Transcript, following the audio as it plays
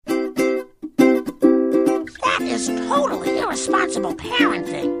is totally irresponsible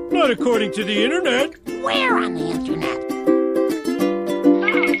parenting. Not according to the internet. Where on the internet?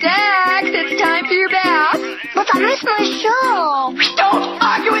 Dax, it's time for your bath. But I missed my show. Don't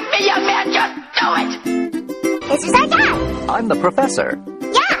argue with me, young man. Just do it. This is our dad. I'm the professor.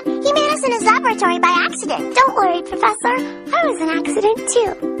 Yeah, he made us in his laboratory by accident. Don't worry, Professor. I was an accident,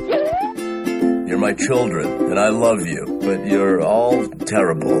 too. You're my children, and I love you, but you're all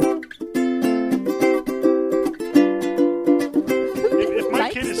terrible. If my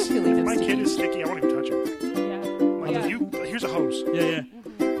kid is sticky, I won't even touch him. Yeah. Here's a hose. Yeah.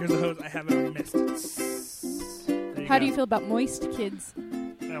 Here's a hose. I have it on mist. How do you feel about moist kids?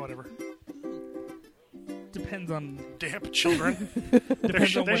 Yeah, whatever. Depends on damp children.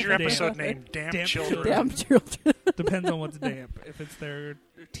 Depends on there's your what's episode damp. name. Damp children. Damp children. Depends on what's damp. If it's their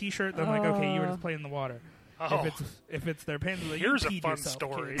T-shirt, then like, okay, you were just playing in the water. Oh. If it's their pants, like, here's you a peed fun yourself,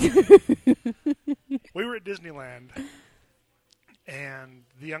 story. kid. We were at Disneyland, and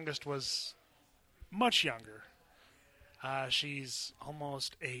the youngest was much younger. She's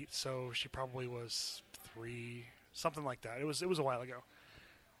almost 8, so she probably was 3, something like that. It was a while ago.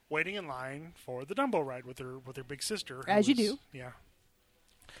 Waiting in line for the Dumbo ride with her big sister. As you do. Yeah.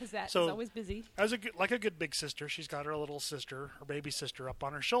 Because that is So, always busy. Like a good big sister, she's got her little sister, her baby sister, up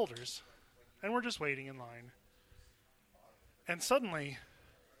on her shoulders. And we're just waiting in line. And suddenly,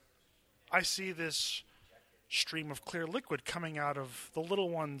 I see this stream of clear liquid coming out of the little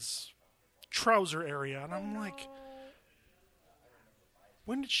one's trouser area. And I'm like,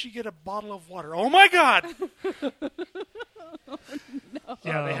 when did she get a bottle of water? Oh, my God! No.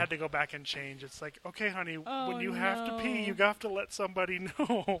 Yeah, they had to go back and change. It's like, okay, honey, when you have to pee, you have to let somebody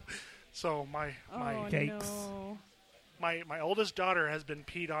know. So my oldest daughter has been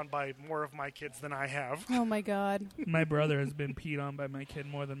peed on by more of my kids than I have. Oh my God. My brother has been peed on by my kid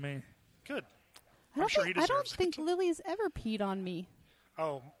more than me. Good. I he don't deserves think Lily's ever peed on me.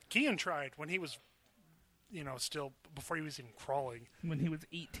 Oh, Kean tried when he was, still before he was even crawling. When he was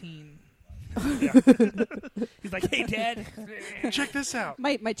 18. Yeah. He's like, hey, Dad. Check this out.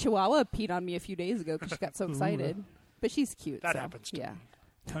 My Chihuahua peed on me a few days ago because she got so excited. But she's cute. That so, happens to yeah. me.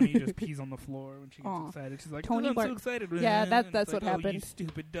 Tony just pees on the floor when she gets Aw. excited. She's like, Tony I'm so bark- excited. Yeah, And that's it's what like, happened. You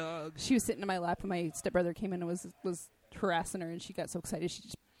stupid dog. She was sitting in my lap and my stepbrother came in and was harassing her and she got so excited she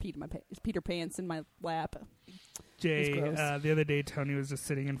just peed her pants in my lap. Jay, gross. the other day, Tony was just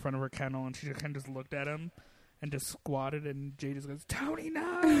sitting in front of her kennel and she just kind of just looked at him and just squatted, and Jay just goes, Tony,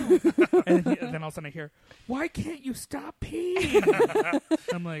 no! and then all of a sudden I hear, why can't you stop peeing?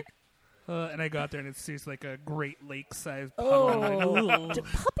 I'm like, and I got there and it's just like a Great Lake-sized puddle. Oh,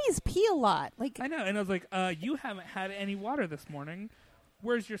 puppies pee a lot. Like I know, and I was like, you haven't had any water this morning.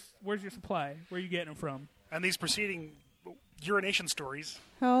 Where's your supply? Where are you getting it from? And these preceding urination stories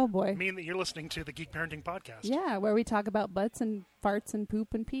oh boy. mean that you're listening to the Geek Parenting Podcast. Yeah, where we talk about butts and farts and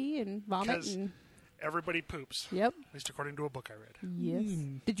poop and pee and vomit. 'Cause And everybody poops. yep. At least according to a book I read. Yes.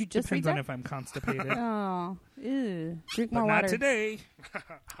 Did you just Depends read on that? if I'm constipated. Oh, ew. Drink but more not water. today.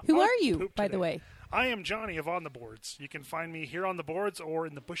 Who I are you, pooped by today. the way? I am Johnny of On the Boards. You can find me here on the boards or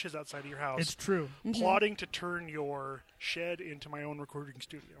in the bushes outside of your house. It's true. Plotting to turn your shed into my own recording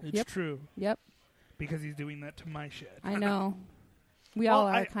studio. It's Yep. true. Yep. Because he's doing that to my shed. I know. We all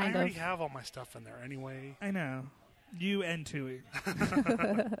are I kind already of. have all my stuff in there anyway. I know. You and Tui.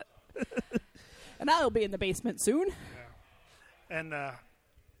 And I'll be in the basement soon. Yeah. And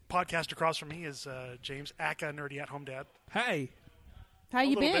podcast across from me is James Aka, Nerdy at Home Dad. Hi. How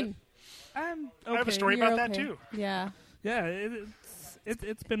you little been? I'm okay. I have a story You're about that okay. too. Yeah. Yeah,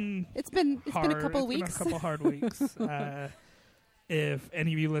 it's been It's been hard. a couple It's weeks. been a couple hard weeks. If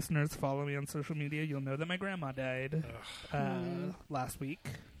any of you listeners follow me on social media, you'll know that my grandma died last week,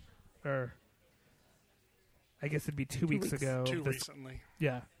 or I guess it'd be 2 weeks ago. Too recently.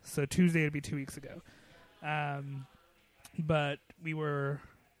 Yeah, so Tuesday it'd be 2 weeks ago. But we were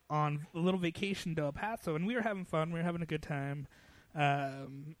on a little vacation to El Paso, and we were having fun. We were having a good time.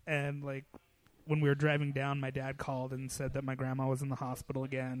 And like when we were driving down, my dad called and said that my grandma was in the hospital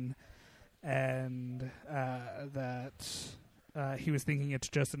again, and that he was thinking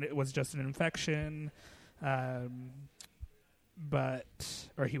it was just an infection, or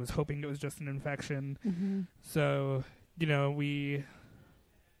he was hoping it was just an infection. Mm-hmm. So we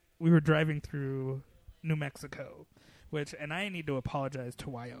were driving through New Mexico, and I need to apologize to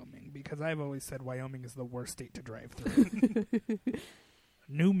Wyoming because I've always said Wyoming is the worst state to drive through.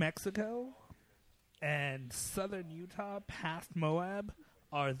 New Mexico and southern Utah past Moab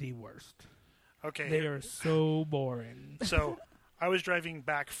are the worst. Okay. They are so boring. So I was driving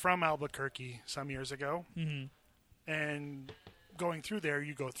back from Albuquerque some years ago, and going through there,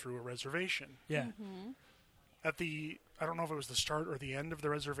 you go through a reservation. Yeah. at the, I don't know if it was the start or the end of the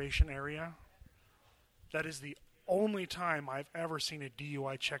reservation area. That is the only time I've ever seen a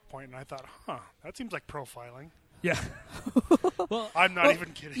DUI checkpoint, and I thought, that seems like profiling. Yeah. Well, I'm not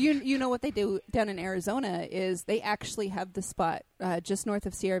even kidding. You know what they do down in Arizona is they actually have the spot just north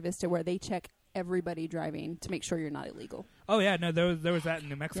of Sierra Vista where they check everybody driving to make sure you're not illegal. oh yeah, no, there was that in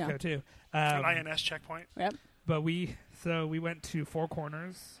New Mexico Yeah. too. An INS checkpoint. Yep. But we went to Four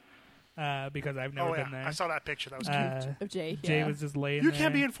Corners because I've never been there. I saw that picture. That was cute. Of Jay. Jay yeah. was just laying You there.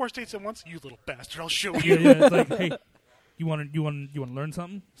 can't be in 4 states at once, you little bastard. I'll show Yeah, you. yeah, it's like, hey, you want to learn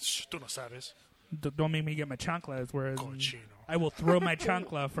something? Shh, tú no sabes. Don't make me get my chanclas. Whereas Cochino. I will throw my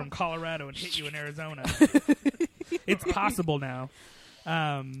chancla from Colorado and hit you in Arizona. It's possible now.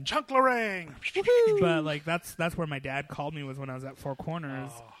 Chunklarang! But like that's where my dad called me was when I was at Four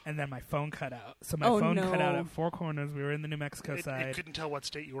Corners, and then my phone cut out. So my phone cut out at Four Corners. We were in the New Mexico side. It couldn't tell what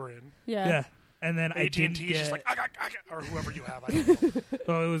state you were in. Yeah. And then I didn't AT&T get. is just like, or whoever you have. I don't know.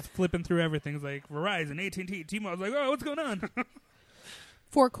 So it was flipping through everything. It was like Verizon, AT&T, T-Mobile. I was like, oh, what's going on?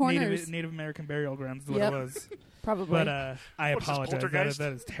 Four Corners. Native American burial grounds is what Yep. it was. Probably. But I What is this, apologize. Poltergeist?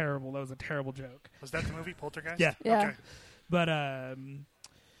 That is terrible. That was a terrible joke. Was that the movie Poltergeist? Yeah. Yeah. Okay. But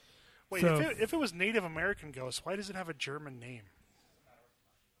Wait, so- if it was Native American ghost, why does it have a German name?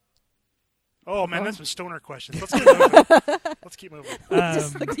 Oh man, that's some stoner questions. Let's keep moving. Let's keep moving.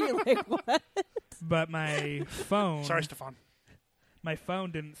 Just looked at you like, what? but my phone. Sorry, Stefan. My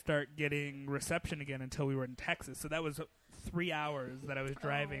phone didn't start getting reception again until we were in Texas. So that was 3 hours that I was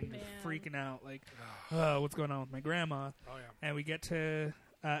driving, freaking out, like, oh, what's going on with my grandma? Oh yeah. And we get to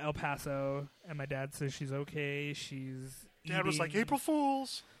El Paso, and my dad says she's okay. She's Dad was like, eating. April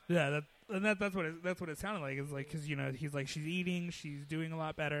Fools. Yeah, that's what it sounded like. It's like because he's like she's eating, she's doing a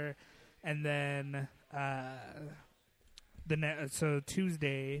lot better, and then so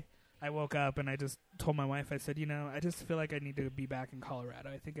Tuesday I woke up and I just told my wife, I said, I just feel like I need to be back in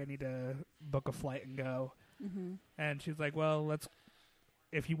Colorado. I think I need to book a flight and go. Mm-hmm. And she's like, well,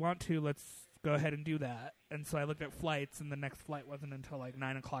 if you want to, let's go ahead and do that. And so I looked at flights, and the next flight wasn't until like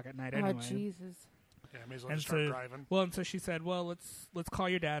 9:00 at night anyway. Oh, Jesus. Yeah, may as well just start driving. Well, and so she said, well, let's call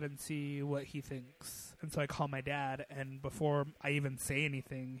your dad and see what he thinks. And so I call my dad, and before I even say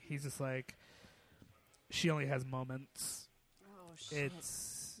anything, he's just like, she only has moments. Oh, shit.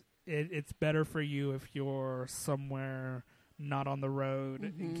 It's better for you if you're somewhere not on the road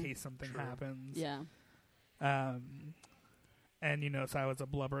in case something happens. Yeah. And so I was a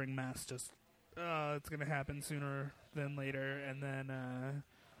blubbering mess, just it's gonna happen sooner than later. And then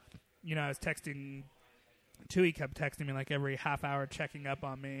I was texting. Tui kept texting me like every half hour, checking up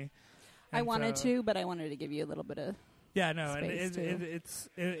on me. I And wanted so- to, but I wanted to give you a little bit of Yeah, no, and space,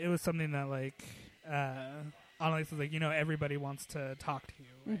 it was something that like Annalise was like, everybody wants to talk to you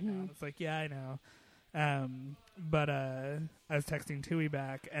right now. It's like, yeah, I know. But I was texting Tui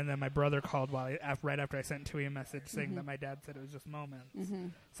back, and then my brother called right after I sent Tui a message saying that my dad said it was just moments. Mm-hmm.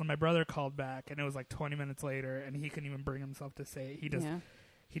 So my brother called back, and it was like 20 minutes later, and he couldn't even bring himself to say it.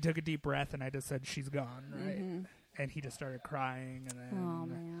 He took a deep breath, and I just said, she's gone, right? Mm-hmm. And he just started crying, and then Oh,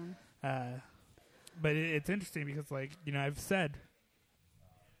 man. but it's interesting because, like, I've said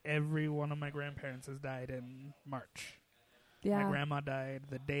every one of my grandparents has died in March. Yeah. My grandma died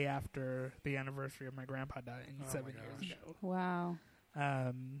the day after the anniversary of my grandpa dying 7 years ago. Wow.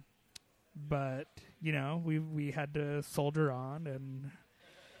 But we had to soldier on, and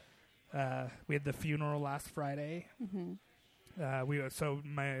we had the funeral last Friday. Mm-hmm.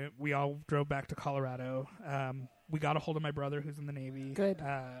 We all drove back to Colorado. We got a hold of my brother who's in the Navy. Good.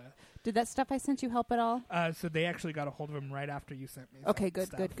 Did that stuff I sent you help at all? So they actually got a hold of him right after you sent me. Okay, some good,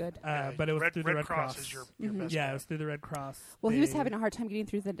 stuff. good. But it was through the Red Cross. Cross. Is your best Yeah, bet. it was through the Red Cross. Well, he was having a hard time getting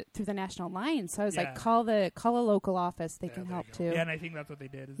through the national line, so I was Yeah. like, call a local office. They can there help you too. Yeah, and I think that's what they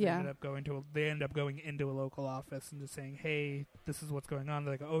did. Is Yeah. they ended up going into a local office and just saying, "Hey, this is what's going on."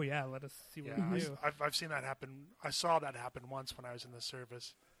 They're like, "Oh yeah, let us see what Yeah, we do." I've seen that happen. I saw that happen once when I was in the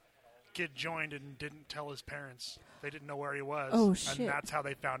service. Kid joined and didn't tell his parents. They didn't know where he was. Oh, shit. And that's how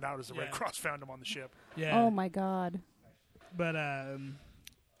they found out, is the Red Yeah. Cross found him on the ship. Yeah. Oh my God. But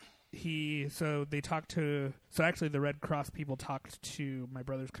they talked to. So actually, the Red Cross people talked to my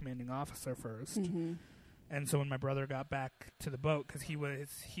brother's commanding officer first. Mm-hmm. And so when my brother got back to the boat, because he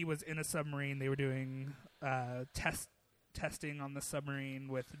was in a submarine, they were doing testing on the submarine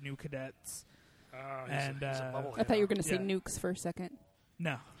with new cadets. He's a bubblehead. I thought you were going to say Yeah. nukes for a second.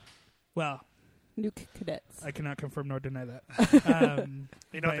 No, well, Nuke cadets. I cannot confirm nor deny that.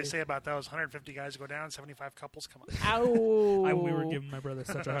 You know what they say about those? 150 guys go down, 75 couples come up. Ow. We were giving my brother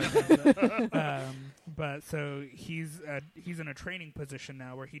such a hard time. But so he's in a training position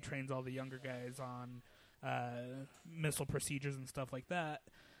now where he trains all the younger guys on missile procedures and stuff like that.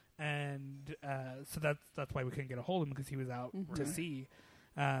 And so that's why we couldn't get a hold of him, because he was out to sea.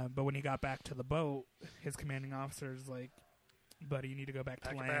 But when he got back to the boat, his commanding officer's like, buddy, you need to go back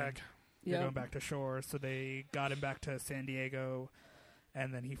to land. You're going back to shore. So they got him back to San Diego,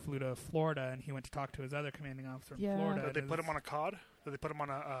 and then he flew to Florida, and he went to talk to his other commanding officer in Florida. Did they put him on a cod? Did they put him on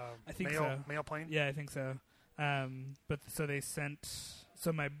a I think mail plane? Yeah, I think so. But so they sent...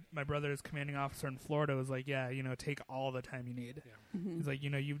 So my brother's commanding officer in Florida was like, yeah, take all the time you need. Yeah. Mm-hmm. He's like,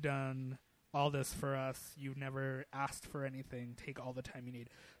 you've done all this for us. You've never asked for anything. Take all the time you need.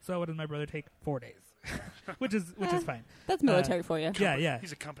 So what does my brother take? 4 days, which is fine. That's military for you. Yeah.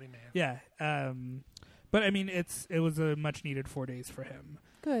 He's a company man. Yeah. But I mean, it was a much needed 4 days for him.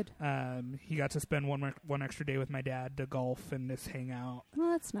 Good. He got to spend one extra day with my dad to golf and just hang out.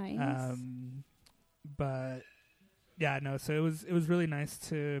 Well, that's nice. But yeah, no. So it was really nice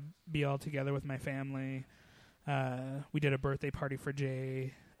to be all together with my family. We did a birthday party for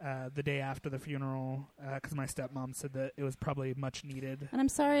Jay the day after the funeral, because my stepmom said that it was probably much needed. And I'm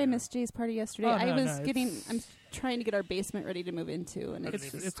sorry I missed Jay's party yesterday. Oh, I'm trying to get our basement ready to move into, and it's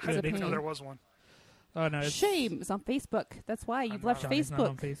good. a I didn't know pain. there was one. Oh no! Shame. It's on Facebook. That's why you've left Johnny's Facebook. not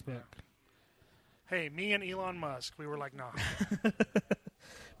on Facebook. Hey, me and Elon Musk, we were like, nah.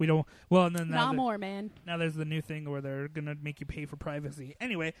 We don't. Well, and then Not more, man. now there's the new thing where they're gonna make you pay for privacy.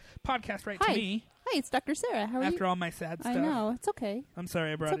 Anyway, podcast right Hi. to me. Hi, it's Dr. Sarah. How are After you? all my sad stuff. I know. It's okay. I'm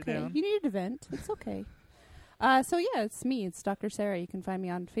sorry I brought It's okay. it down. You needed a vent. It's okay. So yeah, it's me. It's Dr. Sarah. You can find me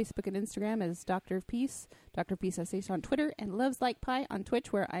on Facebook and Instagram as Doctor of Peace, Dr. Peace SH on Twitter, and Loves Like Pie on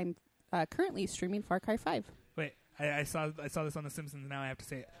Twitch, where I'm currently streaming Far Cry 5. Wait, I saw this on The Simpsons. Now I have to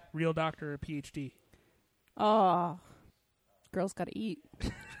say it. Real doctor or PhD? Oh, girls got to eat.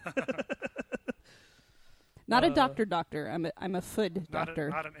 Not a doctor. I'm a food doctor.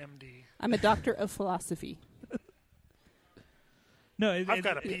 Not an MD. I'm a doctor of philosophy. No, I've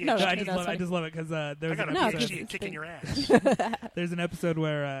got a PhD. No, I that's just love it because there's I got an a episode, PhD in kicking your ass. there's an episode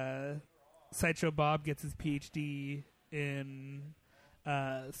where Sideshow Bob gets his PhD in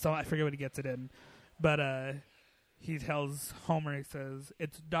so I forget what he gets it in, but he tells Homer, he says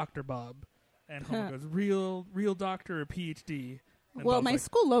it's Dr. Bob, and Homer goes real doctor or PhD. And Well, Bob's my like,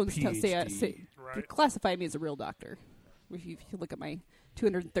 school loans PhD. say Right. classify me as a real doctor. If you look at my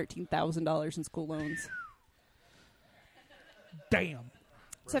 $213,000 in school loans. Damn.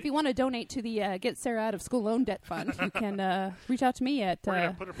 So if you want to donate to the Get Sarah Out of School Loan Debt Fund, you can reach out to me at... We're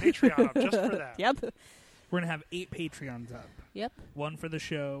going to put a Patreon up just for that. Yep. We're gonna have 8 Patreons up. Yep. 1 for the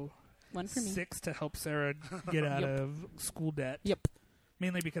show. One for me. 6 to help Sarah get out Yep. of school debt. Yep.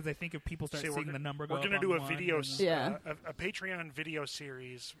 Mainly because I think if people start See, seeing the number go we're up gonna on do a one, video, then- Yeah. a Patreon video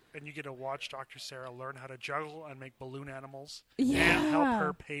series, and you get to watch Dr. Sarah learn how to juggle and make balloon animals, Yeah. and help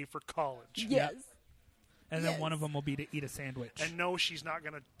her pay for college. Yes. And then Yes. one of them will be to eat a sandwich. And no, she's not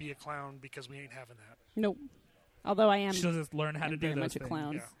going to be a clown because we ain't having that. Nope. Although I am She'll just learn how I'm to do very those much a things.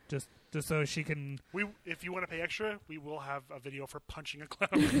 clown. Yeah. Just so she can. If you want to pay extra, we will have a video for punching a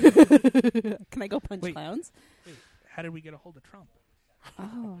clown. Can I go punch Wait. clowns? How did we get a hold of Trump?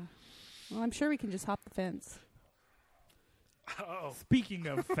 Oh. Well, I'm sure we can just hop the fence. Uh-oh. Speaking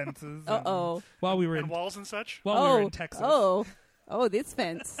of fences, Uh-oh. while we were And in walls and such? while we were in Texas, Oh, this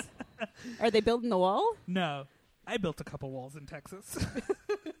fence. Are they building the wall? no, I built a couple walls in Texas.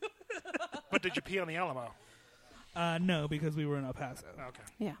 But did you pee on the Alamo? No, because we were in El Paso. Okay.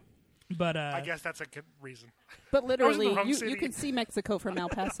 Yeah. But I guess that's a good reason. But literally, wrong you city. can see Mexico from El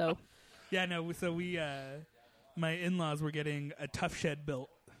Paso. yeah, no. So we, my in-laws were getting a tough shed built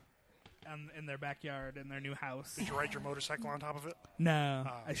in their backyard in their new house. Did you ride your motorcycle on top of it? No,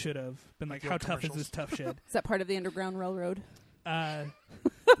 I should have been like, the how old tough is commercials. this tough shed? Is that part of the Underground Railroad? I'm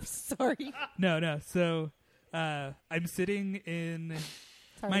Sorry. No. So I'm sitting in.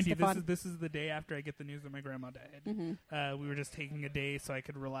 Sorry, Mind you, Stefan. this is the day after I get the news that my grandma died. Mm-hmm. We were just taking a day so I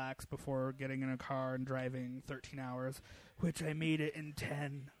could relax before getting in a car and driving 13 hours, which I made it in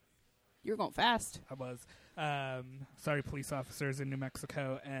 10. You're going fast. I was. Sorry, police officers in New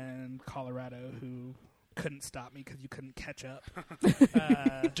Mexico and Colorado who couldn't stop me because you couldn't catch up.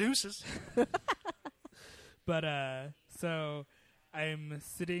 Deuces. But so I'm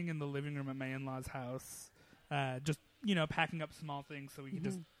sitting in the living room at my in-laws' house, just packing up small things so we can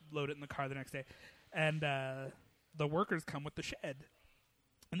just load it in the car the next day. And the workers come with the shed,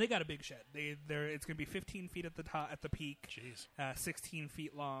 and they got a big shed. It's going to be 15 feet at the top at the peak, Jeez. 16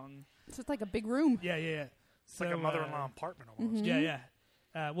 feet long. It's just like a big room. Yeah. It's like a mother-in-law apartment almost. Yeah.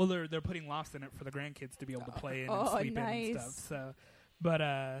 Well, they're putting lofts in it for the grandkids to be able to play in and sleep in and nice. stuff. So,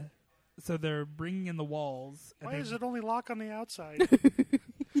 but so they're bringing in the walls. And Why they- is it only lock on the outside?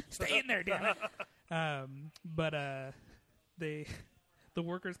 Stay in there, damn it. But the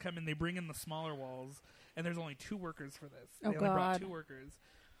workers come in, they bring in the smaller walls, and there's only 2 workers for this. Oh, they only brought God. 2 workers.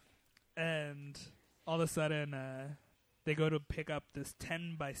 And all of a sudden, they go to pick up this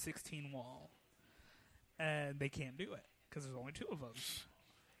 10 by 16 wall, and they can't do it because there's only 2 of them.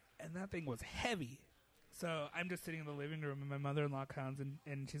 And that thing was heavy. So I'm just sitting in the living room, and my mother-in-law comes,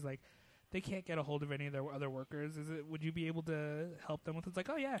 and she's like, they can't get a hold of any of their other workers. Would you be able to help them with it? It's like,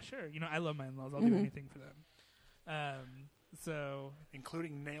 oh, yeah, sure. You know, I love my in-laws. I'll do anything for them. So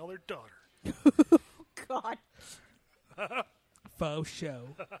Including nail their daughter. God. faux show.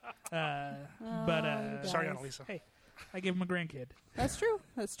 But Sorry, Guys. Annalisa. hey, I gave him a grandkid. That's true.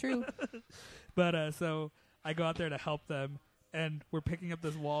 That's true. But so I go out there to help them, and we're picking up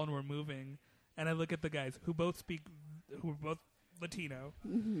this wall and we're moving. And I look at the guys who are both Latino,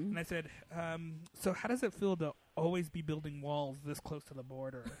 and I said, "So how does it feel to always be building walls this close to the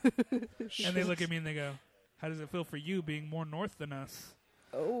border?" And they look at me and they go, "How does it feel for you being more north than us?"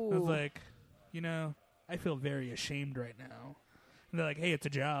 Oh. I was like, I feel very ashamed right now. And they're like, "Hey, it's a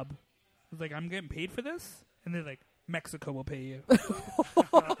job." I was like, "I'm getting paid for this?" And they're like, "Mexico will pay you."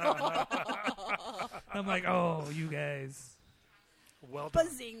 I'm like, "Oh, you guys, Well done.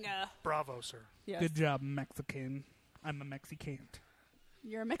 Bazinga. Bravo, sir. Yes. good job, Mexican." I'm a Mexican.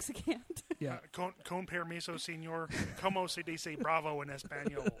 You're a Mexican. Yeah. Con permiso, senor. Como se dice bravo in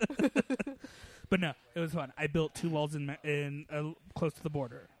Espanol? But no, it was fun. I built 2 walls in close to the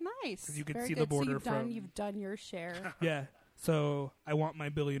border. Nice. 'Cause you could Very see good. the border so from- you've done your share. Yeah. So I want my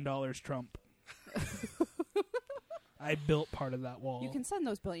 $1 billion Trump. I built part of that wall. You can send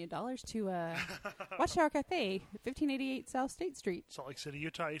those $1 billion to Watchtower Cafe, 1588 South State Street, Salt Lake City,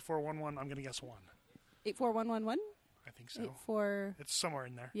 Utah, 8411. I'm going to guess 1. 84111. I think so. 84. It's somewhere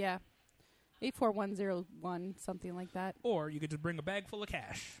in there. Yeah. 84101, something like that. Or you could just bring a bag full of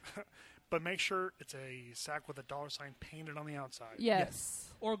cash. But make sure it's a sack with a $sign painted on the outside.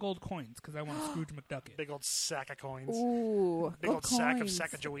 Yes. Or gold coins, because I want a Scrooge McDuck it. Big old sack of coins. Ooh. Big gold old sack of coins.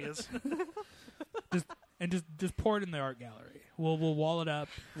 Sacagaweas. Just pour it in the art gallery. We'll wall it up.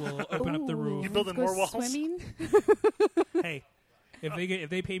 We'll open up the Ooh. roof. You building Go more walls? Swimming? Hey, if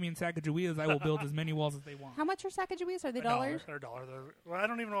they pay me in Sacagaweas, I will build as many walls as they want. How much are Sacagaweas? Are they $1. dollars? They're $1. Well, I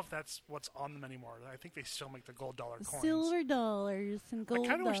don't even know if that's what's on them anymore. I think they still make the gold dollar coins. Silver dollars and gold I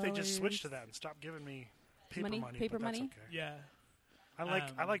kind of wish dollars. they just switched to that and stopped giving me paper money. Paper but that's money? Okay. Yeah.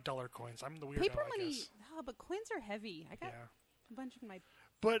 I like dollar coins. I'm the weirdo. Paper I money. guess. Oh, but coins are heavy. I got Yeah. a bunch in my.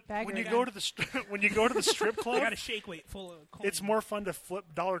 But Bag when right you go on. to the when you go to the strip I club, got a shake weight full of coins. it's more fun to flip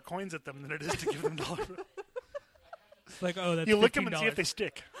dollar coins at them than it is to give them dollar. like, oh, that's You lick them $15. and see if they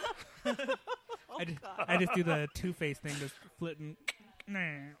stick. I just do the Two-Face thing, just flitting.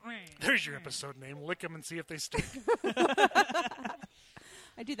 There's your episode name. Lick them and see if they stick.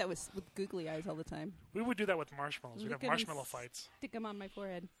 I do that with googly eyes all the time. We would do that with marshmallows. We'd Lick have 'em and marshmallow fights. Stick them on my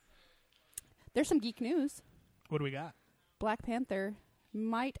forehead. There's some geek news. What do we got? Black Panther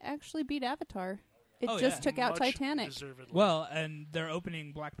might actually beat Avatar. It Oh, just yeah. took out Much Titanic. deservedly. Well, and they're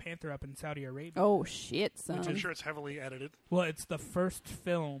opening Black Panther up in Saudi Arabia. Oh shit, son! I'm sure it's heavily edited. Well, it's the first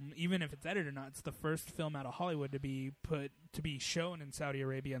film, even if it's edited or not, it's the first film out of Hollywood to be shown in Saudi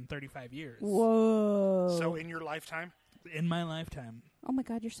Arabia in 35 years. Whoa! So in your lifetime, In my lifetime. Oh my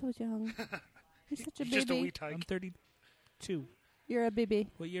God, you're so young. You're such a you're just a baby. wee tyke. I'm 32. You're a baby.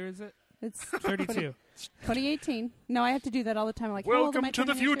 What year is it? It's 32. 2018. No, I have to do that all the time. I'm like, how old am Welcome I to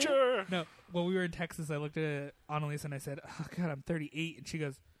the turning this year? future. No, when we were in Texas, I looked at Annalisa and I said, oh, God, I'm 38. And she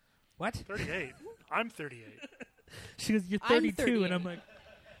goes, what? 38. I'm 38. She goes, you're I'm 32. 38. And I'm like,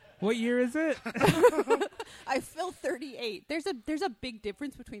 what year is it? I feel 38. There's a big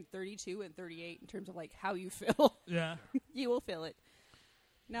difference between 32 and 38 in terms of like how you feel. Yeah. You will feel it.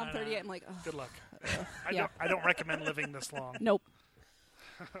 Now I'm 38. I'm like, oh, Good luck. yeah. I don't recommend living this long. Nope.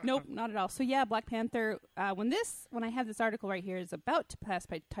 Nope, not at all. So yeah, Black Panther. When I have this article right here is about to pass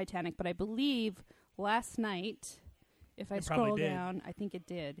by Titanic, but I believe last night, if I It probably scroll did. down, I think it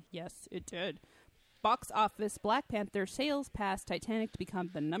did. Yes, it did. Box office: Black Panther sales passed Titanic to become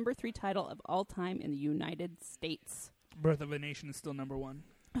the number 3 title of all time in the United States. Birth of a Nation is still number 1.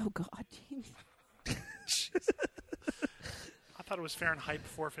 Oh God, James. I thought it was Fahrenheit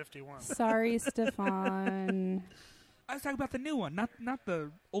 451. Sorry, Stefan. I was talking about the new one, not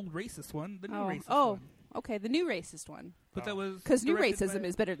the old racist one, the new racist oh, one. okay, the new racist one. But that was Because new directed racism by-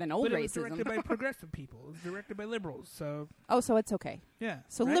 is better than old but it was directed racism. by progressive people. It was directed by liberals. So Oh, so it's okay. yeah.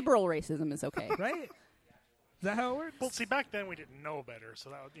 So right? liberal racism is okay. right? Is that how it works? Well, see, back then we didn't know better,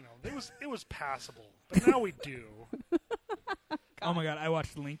 so that it was passable. But now we do. Oh my God! I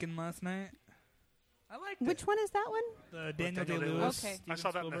watched Lincoln last night. I liked Which it. one is that one? The Daniel Daniel Day-Lewis. Okay. I Steven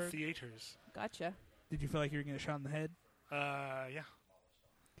saw that in the Spielberg. theaters. Gotcha. Did you feel like you were going to get shot in the head? Yeah.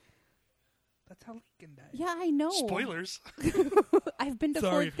 That's how Lincoln died. Yeah, I know. Spoilers. I've been to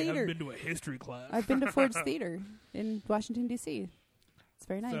Sorry Ford if you Theater. haven't been to a history class. I've been to Ford's Theater in Washington, D.C. It's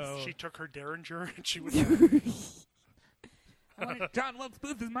very nice. So- She took her Derringer and she would. John Wilkes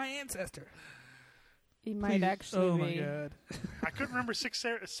Booth is my ancestor. He might actually Oh be. my god. I couldn't remember Sic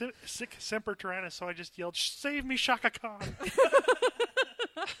Semper Tyrannis, so I just yelled, "Save me, Shaka Khan!"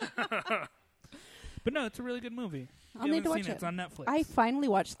 But no, it's a really good movie. I'll You need to haven't watch seen it. It's on Netflix. I finally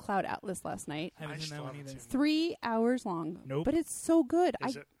watched Cloud Atlas last night. haven't I seen still that one haven't either. seen 3 hours long. Nope. But it's so good.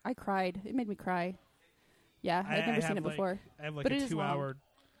 Is it? I cried. It made me cry. Yeah, I've never I seen have, it like- before. I have like But a it is 2-hour.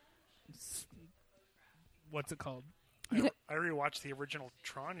 What's it called? I rewatched the original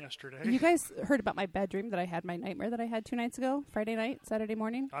Tron yesterday. You guys heard about my bad dream that I had, my nightmare that I had 2 nights ago, Friday night, Saturday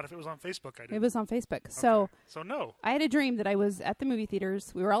morning? Not if it was on Facebook. I did. It was on Facebook. So So no. I had a dream that I was at the movie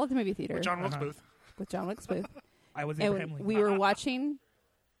theaters. We were all at the movie theater With John Wilkes Booth. with John Wilkes Booth. I was and Abraham Lincoln. we were watching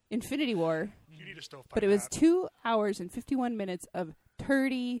Infinity War, You need a stovepipe. but it was hat. 2 hours and 51 minutes of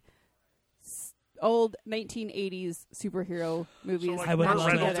turdy, old 1980s superhero movies. So like I would Burt love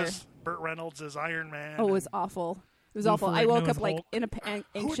Reynolds, together. is, Burt Reynolds is Iron Man. Oh, it was and awful. It was Lou awful. I Ferrigno woke is up like Hulk. in a Who would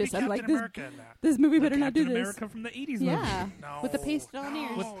be anxious. I'm Captain like, America in that? this movie better not Captain do this. America from the 80s Yeah, movie. No. with the pasted on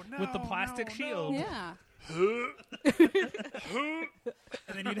ears. With the plastic shield. Yeah.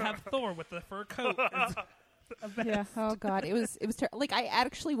 And then you'd have Thor with the fur coat. Yeah. Oh God, it was like I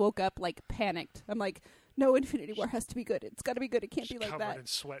actually woke up like panicked. I'm like, no, Infinity War has to be good. It's got to be good. It can't be like covered that. in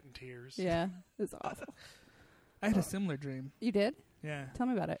sweat and tears. Yeah, it was awful. I had a similar dream. You did? Yeah. Tell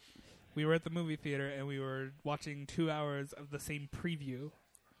me about it. We were at the movie theater and we were watching 2 hours of the same preview.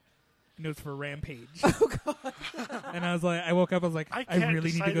 And it was for Rampage. Oh God! And I was like, I woke up. I was like, I can't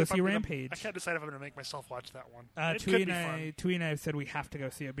really need to decide go if see I'm gonna- Rampage. I can't decide if I'm going to make myself watch that one. It Tui could and be fun. Tui and I have said we have to go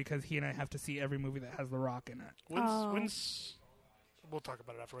see it because he and I have to see every movie that has The Rock in it. When's we'll talk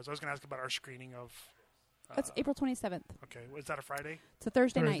about it afterwards. I was going to ask about our screening of. That's April 27th. Okay, is that a Friday? It's a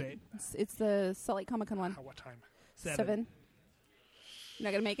Thursday Thursday. night. It's the Salt Lake Comic Con one. What time? 7. You're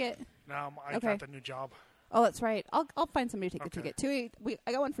not gonna make it? No, I Okay. got the new job. Oh, that's right. I'll find somebody to take the Okay. ticket.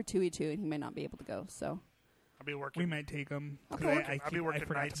 I got one for Tui too, and he might not be able to go. So I'll be working. We might take them. Okay. I'll be working I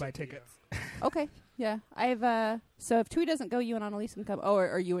forgot nights to buy at the, tickets. okay, yeah. I've so if Tui doesn't go, you and Annalise can come. Oh,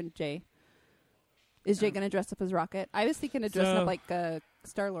 or you and Jay. Is Jay gonna dress up as Rocket? I was thinking of dressing So- up like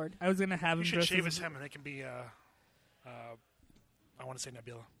Star Lord. I was gonna have You him should dress shave as his hem, and it can be. I want to say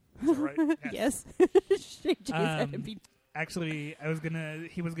Nebula. Is that right? Yes. Shake Jay's head and be. Actually,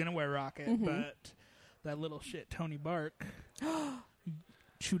 he was gonna wear Rocket, but that little shit Tony Bark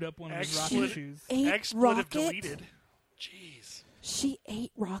chewed up one of his Rocket Expletive. shoes. Ate Expletive Rocket. deleted. Jeez. She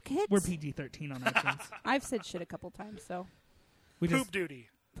ate Rocket. We're PG-13 on iTunes. I've said shit a couple times, so we Poop just duty.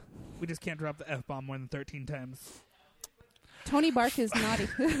 can't drop the F-bomb more than 13 times. Tony Bark is naughty.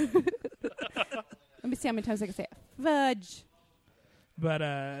 Let me see how many times I can say it. Fudge.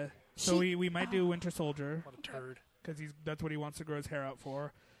 But so we might do Winter Soldier What a turd. because that's what he wants to grow his hair out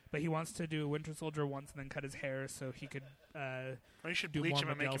for. But he wants to do Winter Soldier once and then cut his hair so he could Well, you should do bleach more him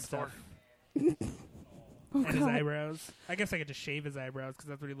and make Miguel him Thor. stuff. And his eyebrows. I guess I could just shave his eyebrows because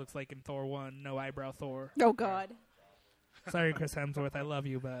that's what he looks like in Thor 1. No eyebrow Thor. Oh God. Sorry, Chris Hemsworth. I love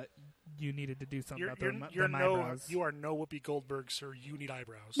you, but you needed to do something about them eyebrows. You are no Whoopi Goldberg, sir. You need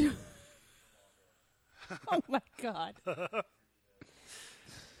eyebrows. Oh my God.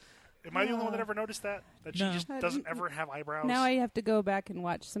 Am I the only one that ever noticed that? That she No. just doesn't ever have eyebrows? Now I have to go back and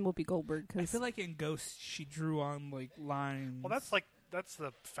watch some Whoopi Goldberg I because feel like in Ghost she drew on like lines. Well, that's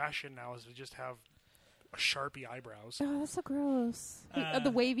the fashion now is to just have Sharpie eyebrows. oh, that's so gross.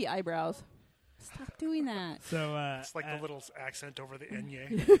 The wavy eyebrows. Stop doing that. So It's like the little accent over the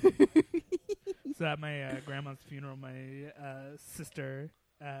enye. So at my grandma's funeral, my sister,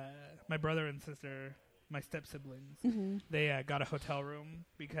 my brother and sister, my step siblings, they got a hotel room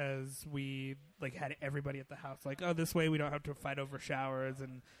because we like had everybody at the house. Like, oh, this way we don't have to fight over showers,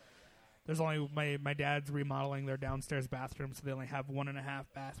 and there's only my dad's remodeling their downstairs bathroom, so they only have 1.5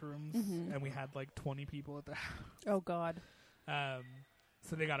 bathrooms, and we had like 20 people at the house. Oh God.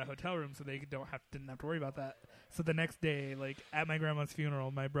 So they got a hotel room, so they didn't have to worry about that. So the next day, like at my grandma's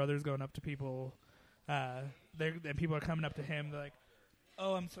funeral, my brother's going up to people, and people are coming up to him. They're like,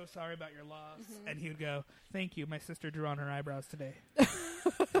 "Oh, I'm so sorry about your loss," and he would go, "Thank you. My sister drew on her eyebrows today."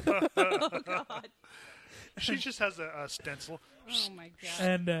 She just has a stencil. Oh my God.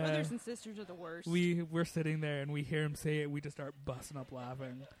 And Brothers and sisters are the worst. we're sitting there and we hear him say it. We just start busting up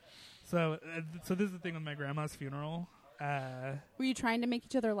laughing. So this is the thing with my grandma's funeral. Were you trying to make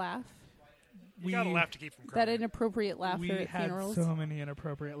each other laugh? You gotta laugh to keep from That crying. inappropriate laughter we at had funerals. so many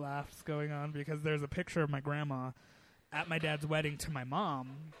inappropriate laughs going on because there's a picture of my grandma at my dad's wedding to my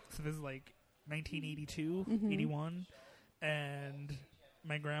mom. So this is like 1982, 81, and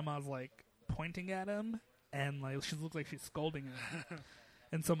my grandma's like pointing at him, and like she looks like she's scolding him.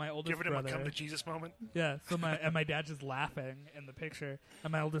 And so my oldest Giving him a brother, come to Jesus moment. yeah. So my dad's just laughing in the picture,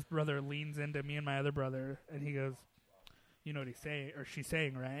 and my oldest brother leans into me and my other brother, and he goes, "You know what he's saying, or she's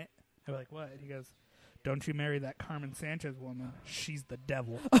saying, right?" I'm like, "What?" He goes, "Don't you marry that Carmen Sanchez woman? She's the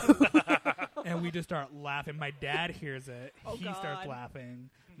devil." And we just start laughing. My dad hears it. He starts laughing.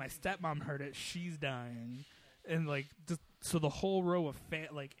 My stepmom heard it. She's dying, and like just so the whole row of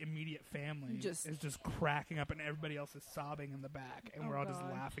immediate family Just- is just cracking up, and everybody else is sobbing in the back, and we're all just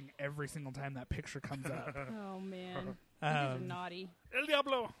God. laughing every single time that picture comes up. Oh man, you guys are naughty. El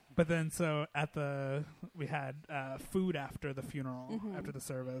Diablo. But then, so we had food after the funeral, after the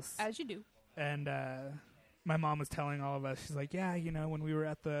service, As you do. and my mom was telling all of us, she's like, "Yeah, you know, when we were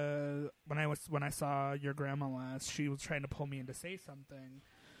at when I saw your grandma last, she was trying to pull me in to say something,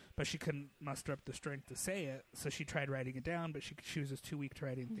 but she couldn't muster up the strength to say it, so she tried writing it down, but she was just too weak to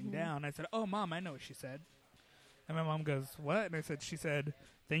write anything down." I said, "Oh, Mom, I know what she said." And my mom goes, "What?" And I said, "She said,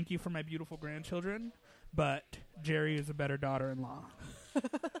 'Thank you for my beautiful grandchildren, but Jerry is a better daughter-in-law.'"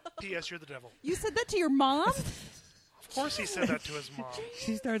 P.S. You're the devil. You said that to your mom? Of course he said that to his mom.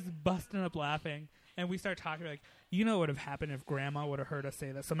 She starts busting up laughing, and we start talking like, you know what would have happened if Grandma would have heard us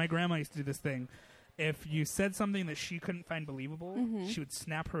say that. So my grandma used to do this thing. If you said something that she couldn't find believable, she would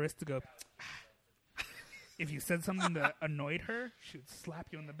snap her wrist to go. If you said something that annoyed her, she would slap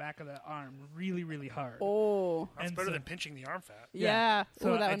you in the back of the arm really, really hard. Oh. That's And better so- than pinching the arm fat. Yeah.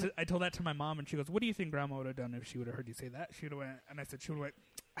 So Ooh, that one. I told that to my mom, and she goes, "What do you think Grandma would have done if she would have heard you say that?" She would have went, and I said, she would have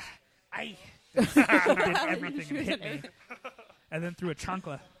went, "I did everything and hit me," and then threw a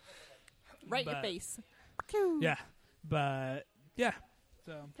chancla. Right in your but- face. Yeah, but yeah.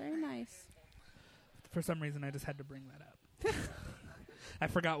 So Very nice. for some reason, I just had to bring that up. I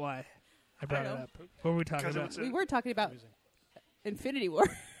forgot why I brought it know. up. What were we talking Because it about? was We were talking about amusing. Infinity War.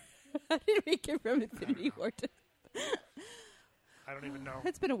 How did we get from Infinity War to... I don't even know.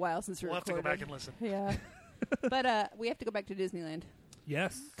 It's been a while since we We'll have to recorded. go back and listen. Yeah. But we have to go back to Disneyland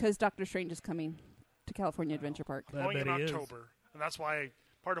Yes, because Doctor Strange is coming to California Adventure Park. I Going in bet he is. October. And that's why,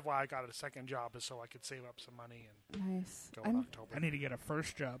 part of why I got a second job is so I could save up some money and Nice. go in I'm October. I need to get a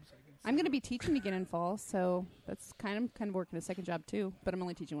first job. So I can going to be teaching again in fall, so that's kind of working a second job too. But I'm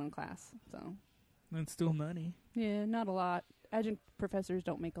only teaching one class, so That's still money. yeah, not a lot. Adjunct professors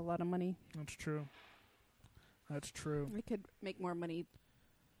don't make a lot of money. That's true. That's true. I could make more money.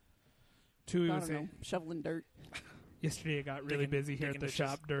 Tui I was don't know, saying shoveling dirt. yesterday it got really Digging- busy here at digging the ditches.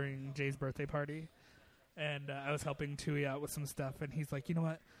 shop during Jay's birthday party, and I was helping Tui out with some stuff, and he's like, "You know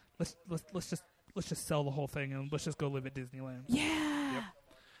what? Let's just sell the whole thing and let's just go live at Disneyland." Yeah. Yep.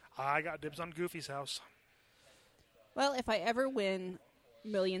 I got dibs on Goofy's house. Well, if I ever win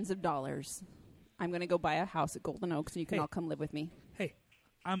millions of dollars, I'm going to go buy a house at Golden Oaks, and you can Hey. all come live with me. Hey,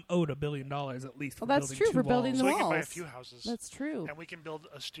 I'm owed $1 billion at least. For Well, that's building true two for building walls. So the we can buy a walls. few houses. That's true. And we can build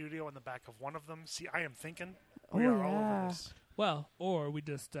a studio in the back of one of them. See, I am thinking. Oh, We are all yeah. over this. Well, or we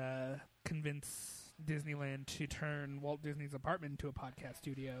just convince Disneyland to turn Walt Disney's apartment into a podcast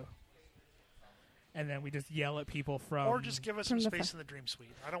studio. And then we just yell at people from... Or just give us From some the space in the Dream Suite.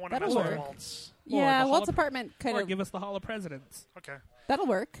 I don't want to That'll mess with work. Walt's. Yeah, the Walt's Hall of- apartment kind Or of... give us the Hall of Presidents. Okay. That'll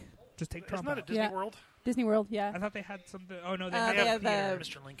work. Just take Isn't Trump that a out. Disney Yeah. World? Disney World, yeah. I thought they had something... Oh, no, they They have have theater.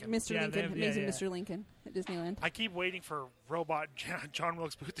 Mr. Lincoln. Mr. Yeah, they Lincoln, have- yeah, Amazing yeah. Mr. Lincoln at Disneyland. I keep waiting for robot John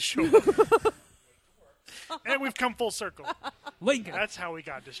Wilkes Booth to show up. And we've come full circle. Lincoln! That's how we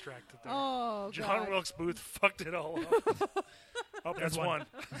got distracted there. Oh, John God. Wilkes Booth fucked it all up. Oh, that's one.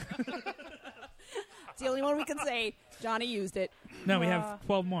 It's the only one we can say. Johnny used it. No, we have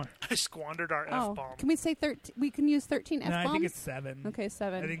 12 more. I squandered our Oh, F-bomb. can we say 13? We can use 13 No, F-bombs? I think it's 7. Okay,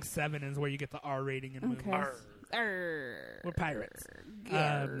 7. I think 7 is where you get the R rating in movies. Okay. Arr. Arr. We're pirates.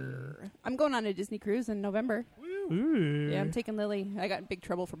 Grr. I'm going on a Disney cruise in November. Ooh. Yeah, I'm taking Lily. I got in big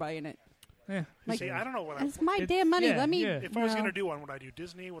trouble for buying it. Yeah. Like- See, I don't know what I... It's my It's- damn money. yeah, Let me. yeah. If I was no. going to do one, would I do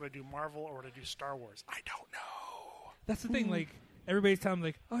Disney, would I do Marvel, or would I do Star Wars? I don't know. That's the thing, like, everybody's telling me,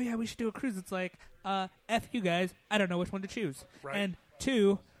 like, oh, yeah, we should do a cruise. It's like, F you guys, I don't know which one to choose. Right. And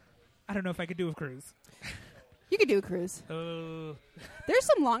 2, I don't know if I could do a cruise. You could do a cruise. Oh. There's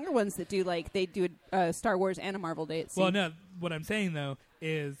some longer ones that do like they do a Star Wars and a Marvel day at sea. Well, no, what I'm saying, though,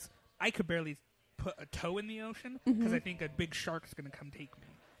 is I could barely put a toe in the ocean because I think a big shark's going to come take me.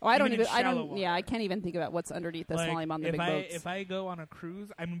 Oh, I don't even in even. I shallow don't. water. Yeah, I can't even think about what's underneath us while I'm on the if big boats. If I go on a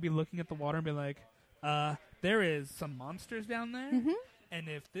cruise, I'm going to be looking at the water and be like, there is some monsters down there, And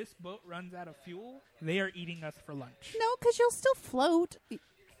if this boat runs out of fuel, they are eating us for lunch. No, because you'll still float. And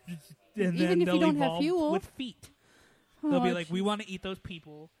Even then if they'll you don't have evolve fuel. with feet. They'll be Oh, like, jeez. we want to eat those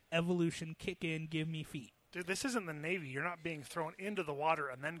people. Evolution, kick in, give me feet. Dude, this isn't the Navy. You're not being thrown into the water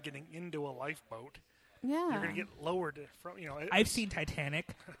and then getting into a lifeboat. Yeah. You're going to get lowered from, I've seen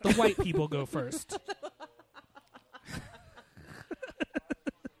Titanic. The white people go first.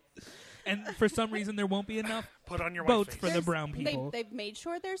 And for some reason, there won't be enough Put on your white boats face. for the brown people. They've made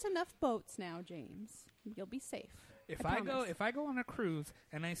sure there's enough boats now, James. You'll be safe. If I I go, promise. if I go on a cruise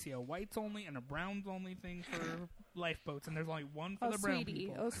and I see a whites only and a browns only thing for lifeboats, and there's only one for Oh, the brown sweetie.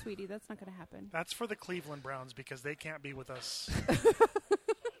 people, Oh, sweetie. That's not going to happen. That's for the Cleveland Browns because they can't be with us.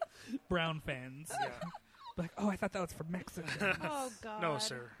 brown fans, Yeah. like, oh, I thought that was for Mexico. Oh, God. No,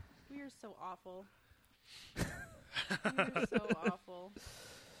 sir. We are so awful. We are so awful.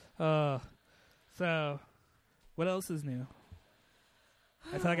 So, what else is new?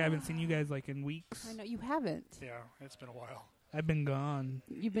 I feel like I haven't seen you guys like in weeks. I know. You haven't. Yeah, it's been a while. I've been gone.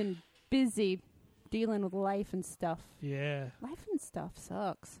 You've been busy dealing with life and stuff. Yeah. Life and stuff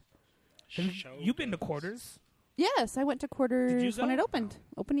sucks. Have Show you been to goes. Quarters? Yes, I went to Quarters when go? it opened.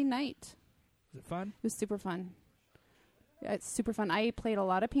 Opening night. Is it fun? It was super fun. Yeah, it's super fun. I played a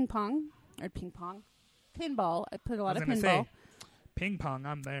lot of pinball. I played a lot of I was pinball. gonna say, ping pong.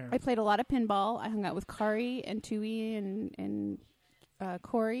 I'm there. I played a lot of pinball. I hung out with Kari and Tui and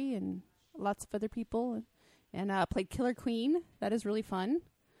Corey and lots of other people, and played Killer Queen. That is really fun.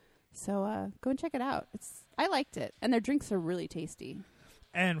 So go and check it out. I liked it, and their drinks are really tasty.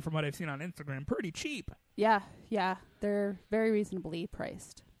 And from what I've seen on Instagram, pretty cheap. Yeah, they're very reasonably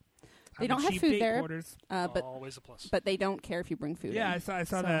priced. They I'm a don't have cheap food date there, Quarters. but Always a plus. they don't care if you bring food. Yeah, in. I saw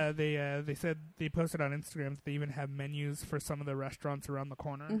So- that they said they posted on Instagram that they even have menus for some of the restaurants around the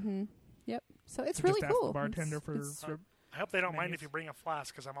corner. Mm-hmm. Yep. So it's So really just ask cool. the bartender for It's- I hope they don't mind menus. if you bring a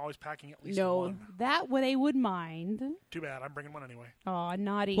flask because I'm always packing at least no, one. that they would mind. Too bad. I'm bringing one anyway. Oh,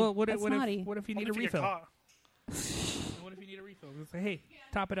 naughty. Well, what That's if naughty. what if you Only need a if you get refill? caught. What if you need a refill? Just say, hey,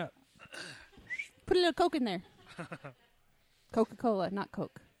 top it up. Put a little Coke in there. Coca-Cola, not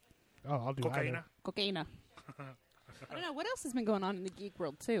Coke. Oh, I'll do Cocaine. Cocaina. I don't know. What else has been going on in the geek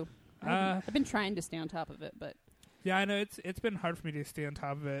world, too? I've been trying to stay on top of it, but... Yeah, I know it's been hard for me to stay on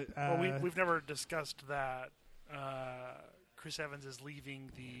top of it. Well, we've never discussed that Chris Evans is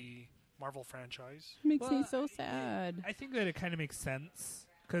leaving the Marvel franchise. Makes me Well, so sad. I think that it kind of makes sense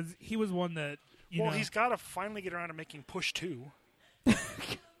because he was one that you Well, know. he's got to finally get around to making Push 2.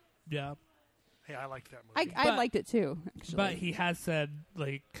 Yeah, Hey, I liked that movie. I But- liked it, too, actually. but he has said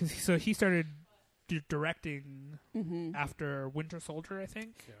like so he started directing Mm-hmm. after Winter Soldier, I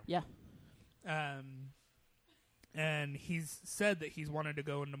think. Yeah. And he's said that he's wanted to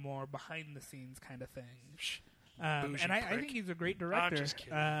go into more behind the scenes kind of thing. Bougie And I prick. think he's a great director. I'm just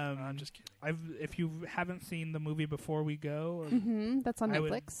kidding. I'm just kidding. If you haven't seen the movie Before We Go, Mm-hmm. That's on I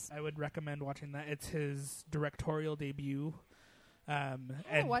would, Netflix. I would recommend watching that. It's his directorial debut. I And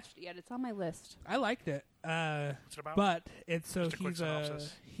haven't watched it yet. It's on my list. I liked it. What's it about? But it's so Just a quick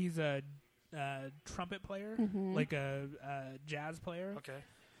synopsis. he's a trumpet player, Mhm. like a jazz player, Okay.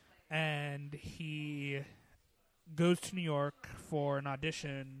 and he goes to New York for an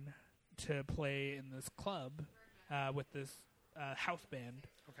audition to play in this club with this house band.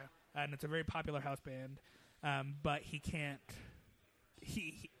 Okay. And it's a very popular house band, but he can't.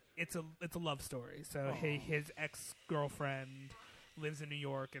 It's a love story. So his ex-girlfriend lives in New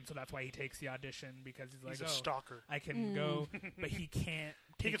York, and so that's why he takes the audition because he's like, He's a stalker. I can go, but he can't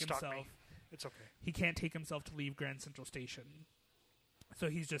He take can stalk himself. me. It's okay. He can't take himself to leave Grand Central Station, so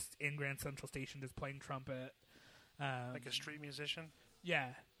he's just in Grand Central Station, just playing trumpet, Like a street musician. yeah.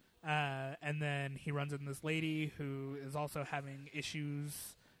 And then he runs into this lady who is also having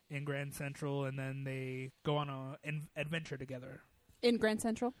issues in Grand Central, and then they go on an adventure together. In Grand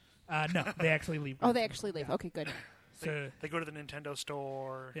Central? No, they actually leave. Oh, Grand they Central. actually leave. Yeah. Okay, good. So They go to the Nintendo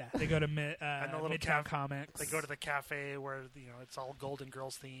store. yeah, they go to And the little Midtown caf- Comics. They go to the cafe where it's all Golden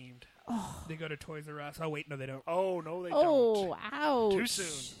Girls themed. They go to Toys R Us. Oh wait, no, they don't. Oh no, they Oh, ouch. Too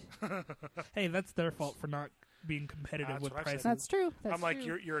soon. Hey, that's their fault for not being competitive That's with what I've prices. said. That's true. That's I'm like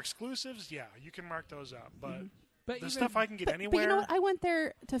true. your exclusives. Yeah, you can mark those up, but But the even- stuff I can get But anywhere. you know what? I went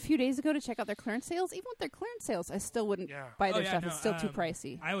there a few days ago to check out their clearance sales. Even with their clearance sales, I still wouldn't Yeah. buy Oh, their yeah, stuff. no, It's still too um,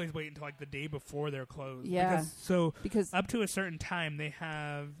 pricey. I always wait until like the day before they're closed. Yeah. Because Because up to a certain time, they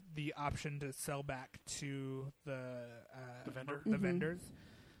have the option to sell back to the vendor? The Mhm. vendors.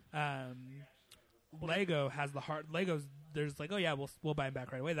 Lego has the hard Legos. There's like, oh yeah, we'll buy them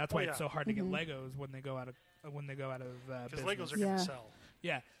back right away. That's Oh, why yeah. it's so hard to get Mhm. Legos when they go out of Because business. Legos are going Yeah. to sell.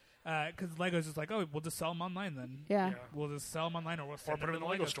 Yeah, Because Lego's just like, oh, we'll just sell them online then. Yeah. Yeah. We'll just sell them online, or we'll Or send put them them to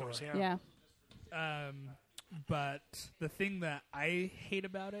in the Lego stores. Yeah. But the thing that I hate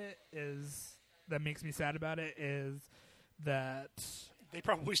about it is that makes me sad about it is that They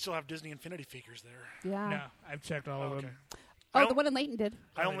probably still have Disney Infinity figures there. Yeah. no, I've checked all of Okay. them. Oh, the one in Layton did.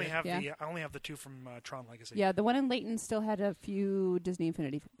 I only have Yeah. I only have the two from Tron Legacy. Yeah, the one in Layton still had a few Disney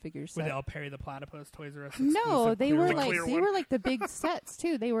Infinity figures. With set. El Perry the Platypus, Toys R Us. No, exclusive they clear were ones. like clear they one. were like the big sets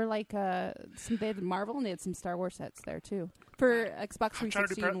too. They were like they had Marvel and they had some Star Wars sets there too for Xbox I'm trying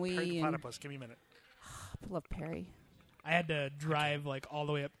to 360 do and Perry the Wii. And Platypus. Give me a minute. I love Perry. I had to drive like all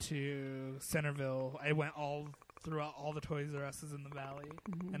the way up to Centerville. I went all throughout all the Toys R Us's in the valley,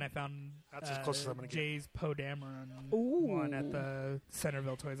 and I found That's as close as I'm gonna get. Jay's Poe Dameron Ooh. one at the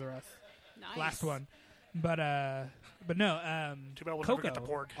Centerville Toys R Us. Nice. Last one. But no, Too bad we'll Coco. never get the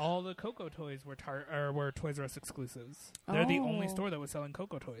Porg. All the Coco toys were Toys R Us exclusives. They're the only Oh. store that was selling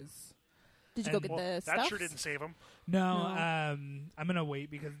Coco toys. Did you go And- get Well, the that stuff? sure didn't save them. No, No. I'm gonna wait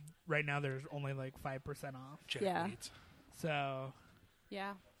because right now there's only like 5% off. Yeah. So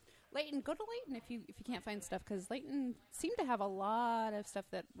Yeah. Layton, go to Layton if you can't find stuff because Layton seemed to have a lot of stuff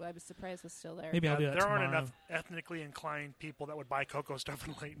that I was surprised was still there. maybe I'll do that There aren't tomorrow. enough ethnically inclined people that would buy Coco stuff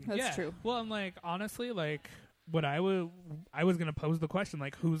in Layton. That's yeah. true. Well, I'm like honestly, like what I was gonna pose the question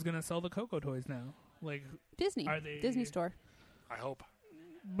like, who's gonna sell the Coco toys now? Like, Disney. Are they- Disney store. I hope.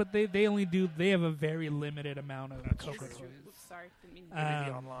 but they only do. They have a very limited amount of That's Coco true. toys. Sorry, didn't mean Maybe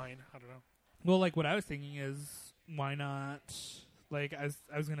Um, online. I don't know. Well, like what I was thinking is, why not? Like I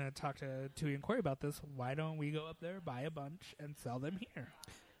was gonna talk to Tui and Corey about this. Why don't we go up there, buy a bunch, and sell them here?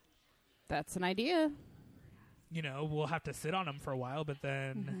 That's an idea. You know, we'll have to sit on them for a while, but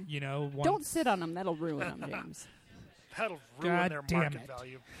then you know, once, Don't sit on them. That'll ruin them, James. That'll ruin God their damn market it.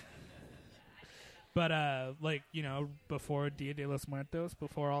 value. But like you know, before Dia de los Muertos,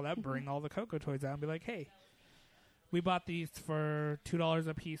 before all that, bring all the Coco toys out and be like, hey, we bought these for $2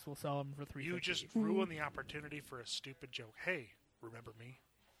 a piece. We'll sell them for $3.50. You just ruin the opportunity for a stupid joke. Hey, remember me?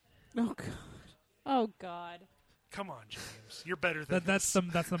 Oh God. Oh God. Come on, James. You're better than that's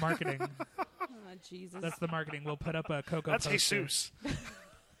this. the marketing. Oh Jesus. That's the marketing. We'll put up a Coco. That's poster. Jesus.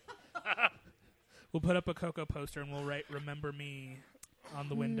 We'll put up a Coco poster and we'll write "Remember Me" on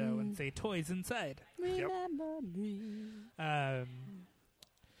the window and say "Toys inside." Remember me. Um,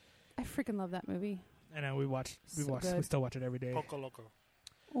 I freaking love that movie. I know we So we good. still watch it every day. Poco Loco.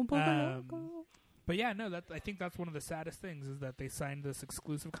 Oh, But yeah, no, I think that's one of the saddest things is that they signed this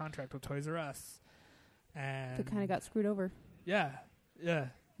exclusive contract with Toys R Us, and They kind of got screwed over. yeah.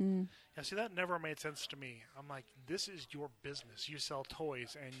 Mm. Yeah, see, that never made sense to me. I'm like, this is your business. You sell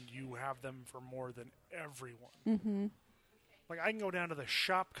toys, and you have them for more than everyone. Mm-hmm. Like, I can go down to the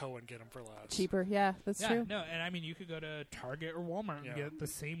Shopco and get them for less. Cheaper. Yeah, that's Yeah, true. no, and I mean you could go to Target or Walmart and Yeah. get the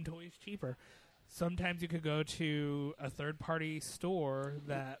same toys cheaper. Sometimes you could go to a third-party store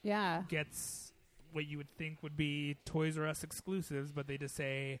that Yeah. gets what you would think would be Toys R Us exclusives, but they just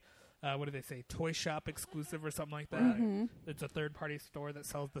say, what do they say, Toy Shop exclusive or something like that. Mm-hmm. It's a third-party store that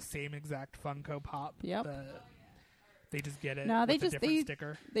sells the same exact Funko Pop. Yep. They just get it No, they with a just- different they-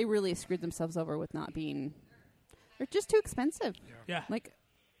 sticker. They really screwed themselves over with not being. They're just too expensive. Yeah. Like,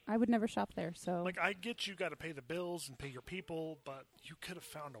 I would never shop there. So. Like, I get you got to pay the bills and pay your people, but you could have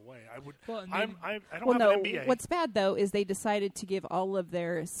found a way. I would. Well, and I don't well, have no. an MBA. What's bad though is they decided to give all of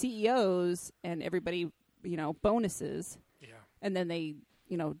their CEOs and everybody, bonuses, Yeah. and then they,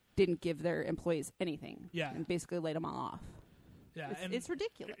 didn't give their employees anything. Yeah. And basically laid them all off. Yeah, It's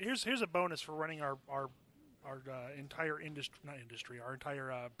ridiculous. Here's a bonus for running our entire our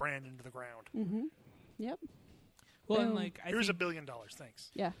entire brand into the ground. Mm-hmm. Yep. well, and boom. like I Here's think, $1 billion.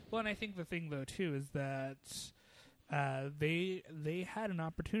 Thanks. Yeah. well, and I think the thing though too is that they had an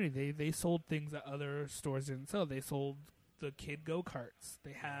opportunity. They sold things that other stores didn't sell. They sold the kid go karts.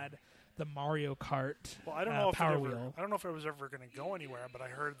 They had the Mario Kart. Well, I don't know if Power it ever, Wheel. I don't know if it was ever going to go anywhere, but I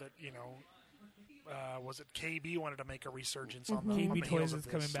heard that was it KB wanted to make a resurgence on the, KB on the Toys heels of is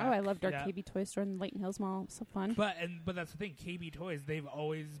coming this. back. Oh, I loved our Yeah. KB toy store in Layton Hills Mall. So fun. But that's the thing. KB Toys, they've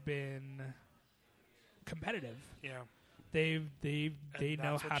always been competitive. Yeah. They know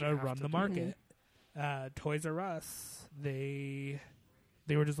that's what how you to have run to the do. market. Toys R Us, they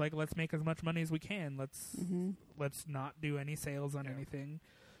were just like, let's make as much money as we can. Let's not do any sales on Yeah. anything.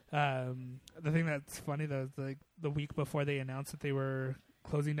 The thing that's funny though is like the week before they announced that they were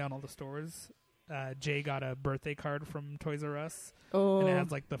closing down all the stores, Jay got a birthday card from Toys R Us, Oh. and it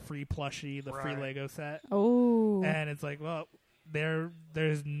has like the free plushie, the free Right. Lego set, Oh. and it's like, well,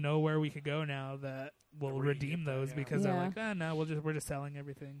 there's nowhere we could go now that will Where you redeem get that, those yeah. because Yeah. they're like, no, we're just selling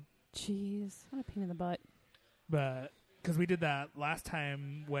everything. Jeez. What a pain in the butt. But because we did that last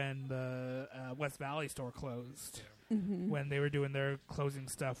time when the West Valley store closed. Mm-hmm. When they were doing their closing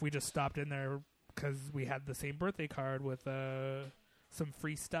stuff, we just stopped in there because we had the same birthday card with some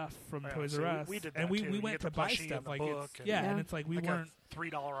free stuff from Toys R Us. We did that and we too. You went get to the buy plushie stuff and the like book it's and and it's like we like weren't a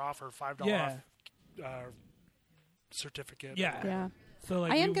 $3 off or $5 Yeah. off certificate. Yeah. Yeah. so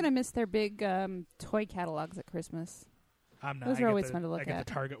like I am we- going to miss their big toy catalogs at Christmas. I'm not. Those I are get always the- fun to look I get at.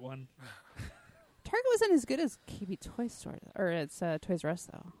 the Target one. Target wasn't as good as KB Toy Store, or it's Toys R Us,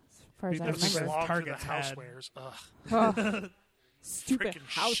 though, as far as I Because Just Remember, remember. slog through the Target's had- housewares. Ugh. Oh, stupid Frickin'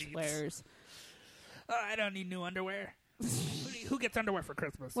 sheets. housewares. I don't need new underwear. Who gets underwear for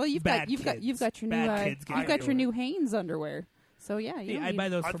Christmas? Well, you've Bad got your new Bad kids get you've got your underwear. new Hanes underwear. So yeah, you Yeah, don't I need- buy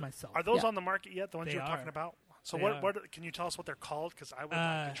those Are for th- myself. Are those Yeah. on the market yet? The ones They you're talking are. about? So They what? are. What can you tell us what they're called? Because I would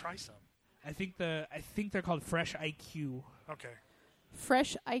like to try some. I think they're called Fresh IQ. Okay.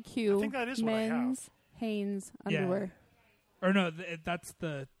 Fresh IQ. I think that is what I have. men's Hanes underwear. Or no, that's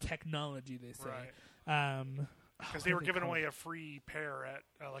the technology they say. Right. Because Because they were giving away a free pair at,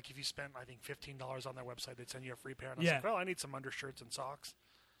 like, if you spent, I think, $15 on their website, they'd send you a free pair. And I was Yeah. like, well, I need some undershirts and socks.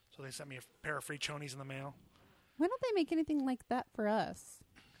 So they sent me a pair of free chonies in the mail. Why don't they make anything like that for us?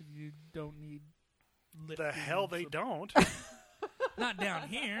 You don't need. The hell they don't. Not down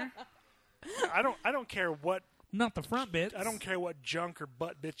here. I don't care what. Not the front bits. I don't care what junk or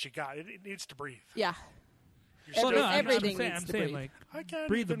butt bits you got. It needs to breathe. Yeah. You're Well, still- no, I'm Everything saying, needs I'm to saying breathe. like I can't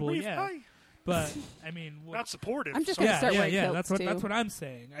breathable, even breathe. yeah. Hi. But I mean, Not supportive. I'm just so- gonna start wearing yeah. kilts, That's too. what I'm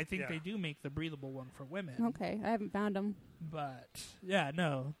saying. I think Yeah. they do make the breathable one for women. Okay, I haven't found them. But yeah,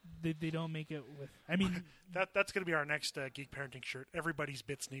 no, they don't make it with. I mean, That's going to be our next geek parenting shirt. Everybody's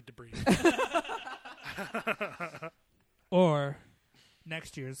bits need to breathe. or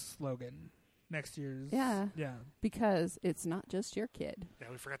next year's slogan. Next year's Yeah. yeah. Because it's not just your kid. Yeah,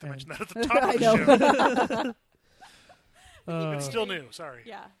 we forgot to And- mention that at the top I of the know. show. It's still new. Sorry.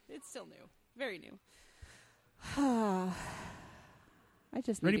 Yeah, it's still new. Very new. I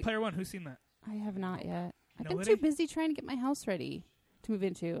just Ready need to- Player One. Who's seen that? I have not yet. I've been Nobody? too busy trying to get my house ready to move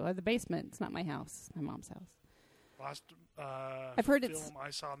into. The basement. It's not my house. It's my mom's house. Last I've heard film it's- I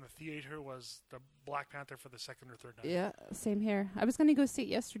saw in the theater was the Black Panther for the second or third night. Yeah, same here. I was going to go see it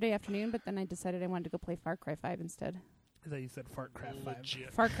yesterday afternoon, but then I decided I wanted to go play Far Cry 5 instead. I thought you said Fartcraft 5.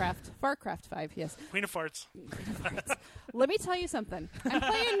 Legit. Farcraft 5, yes. Queen of Farts. Let me tell you something.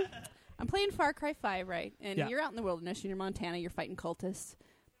 I'm playing Far Cry 5, right? And Yeah. you're out in the wilderness, you're in Montana, you're fighting cultists.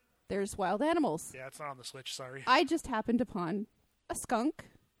 There's wild animals. Yeah, it's not on the Switch. Sorry. I just happened upon a skunk,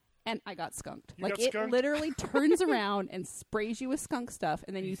 and I got skunked. You like, got it skunked? literally turns around and sprays you with skunk stuff,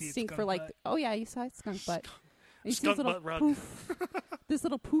 and then You you see its sink for skunk like, butt? oh yeah, you saw its skunk butt. And you see skunk this little butt rug. poof, this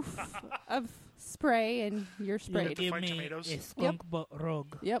little poof of spray, and you're sprayed. to fight tomatoes. a skunk butt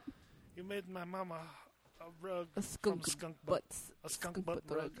rug. Yep, You made my mama a rug a skunk, from skunk butt. butts. A skunk butt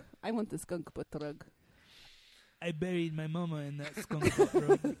rug. I want the skunk butt rug. I buried my mama in that skunk butt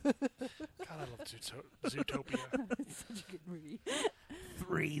rug. God, I love Zootopia. Such a good movie.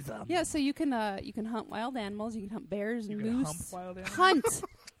 Freeze 'em. Yeah, so you can hunt wild animals. You can hunt bears and You can moose. hump wild animals? Hunt,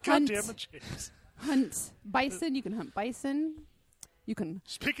 God hunt, damn it, James. hunt bison. You can hunt bison. You can.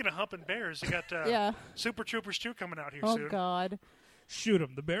 Speaking of humping bears, you got Yeah. Super Troopers 2 coming out here Oh soon. God. Shoot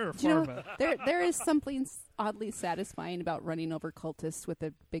him. The bear or Do you know, Farva? there is something oddly satisfying about running over cultists with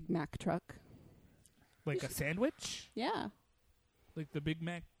a Big Mac truck. Like a sandwich? Yeah, Like the Big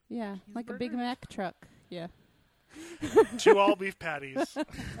Mac? yeah, like a Big Cheeseburger? Mac truck. Yeah, 2 all beef patties,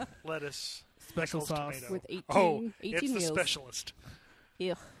 lettuce, Special pickles, sauce. tomato. with 18, Oh, 18 it's the meals. specialist.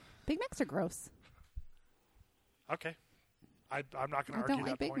 Ugh. Big Macs are gross. Okay. I'm not going I to don't argue like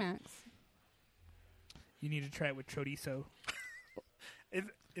that Big point. Macs. You need to try it with chorizo.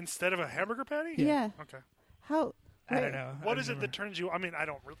 Instead of a hamburger patty? Yeah. Okay. How? I don't know. What I've is it never- that turns you? I mean, I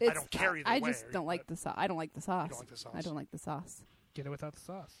don't It's- care either I way. just don't like but the sauce. I don't like the sauce. like the sauce. I don't like the sauce. Get it without the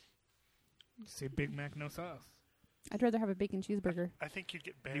sauce. Say Big Mac, no sauce. I'd rather have a bacon cheeseburger. I think you'd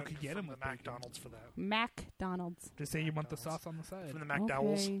get banned could get 'em from the with bacon. McDonald's for that. McDonald's. Just say you want the sauce on the side. From the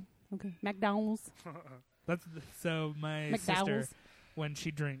McDowell's. Okay. McDonald's. So my sister, McDowell's. when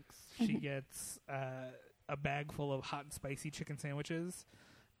she drinks, she gets a bag full of hot and spicy chicken sandwiches,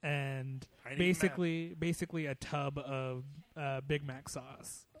 and I ain't eating basically a tub of Big Mac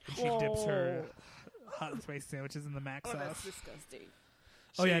sauce. And she dips her hot and spicy sandwiches in the Mac sauce. disgusting.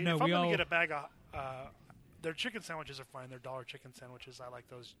 Oh, yeah, See, no, if I'm we gonna all- get a bag of their chicken sandwiches are fine. They're dollar chicken sandwiches. I like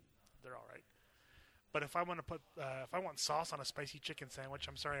those. They're all right. But if I want to put if I want sauce on a spicy chicken sandwich,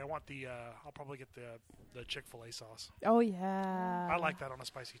 I'm sorry. I want the I'll probably get the Chick-fil-A sauce. Oh yeah. I like that on a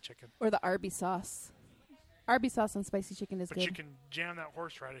spicy chicken. Or the Arby's sauce. Arby's sauce on spicy chicken is But good. you can jam that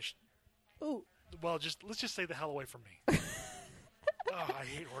horseradish Ooh. Well, let's just say the hell away from me. Oh, I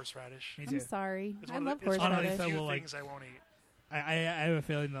hate horseradish. Me I'm too. sorry. It's I one love of the, it's one of horseradish. the few So, like- things I won't eat. I have a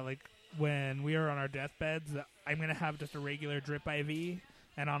feeling that, like, when we are on our deathbeds, that I'm going to have just a regular drip IV,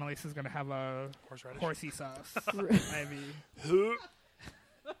 and Annalisa's going to have a Horseradish. horsey sauce IV.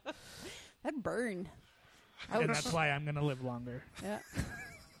 That burn. And that's why I'm going to live longer. Yeah.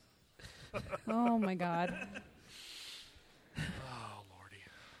 Oh my God. Oh, Lordy.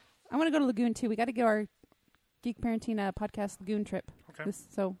 I want to go to Lagoon too. We got to go our Geek Parenting podcast Lagoon trip. Okay.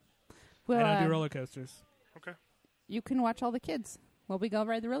 So we'll, I don't do roller coasters. Okay. you can watch all the kids while we go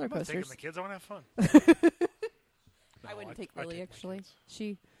ride the roller I'm not taking coasters. the kids. I want to have fun. I wouldn't take I'd Lily take my actually.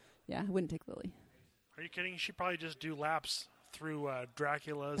 kids. I wouldn't take Lily. Are you kidding? She'd probably just do laps through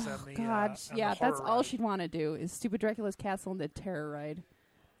Dracula's and the God, and yeah, the that's horror all ride. she'd want to do is stupid Dracula's Castle and the Terror Ride.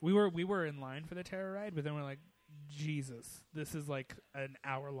 We were in line for the Terror Ride, but then we're like, Jesus, this is like an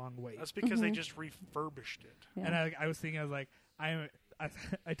hour-long wait. That's because Mm-hmm. they just refurbished it. Yeah. And I was thinking, I was like,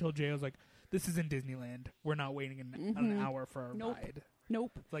 I told Jay, I was like, this is in Disneyland. We're not waiting an hour for a Nope. ride.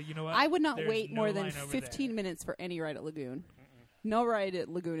 Nope. It's like, you know what? I would not There's wait no more than line over 15 there. minutes for any ride at Lagoon. No ride at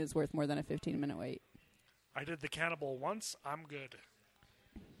Lagoon is worth more than a 15-minute wait. I did the cannibal once. I'm good.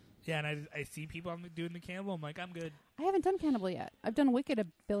 Yeah, and I see people doing the cannibal. I'm like, I'm good. I haven't done Cannibal yet. I've done Wicked a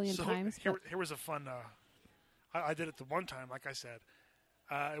billion So times. here but- was a fun. I did it the one time, like I said.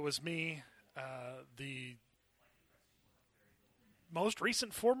 It was me, the most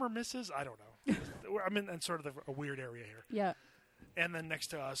recent former Mrs. I don't know. I'm in sort of a weird area here. yeah. And then next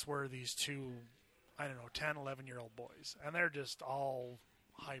to us were these two, I don't know, 10, 11-year-old boys. And they're just all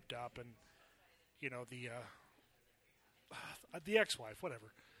hyped up. And, you know, the ex-wife,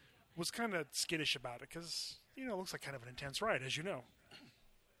 whatever, was kind of skittish about it because, you know, it looks like kind of an intense ride, as you know.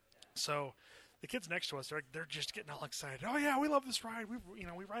 So the kids next to us, they're just getting all excited. Oh, yeah, we love this ride.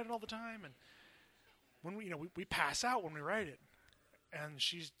 We ride it all the time. And when we pass out when we ride it. And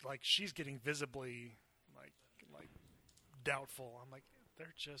she's getting visibly like doubtful. I'm like,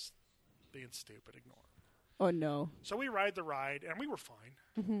 they're just being stupid. Ignore 'em. Oh, no. So we ride the ride, and we were fine.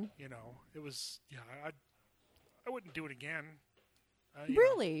 Mm-hmm. You know, it was I wouldn't do it again. You know,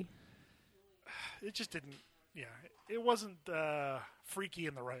 Really? it just didn't. Yeah, it wasn't freaky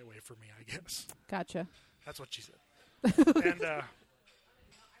in the right way for me. I guess Gotcha. that's what she said. And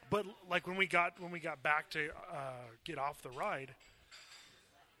but like when we got back to get off the ride.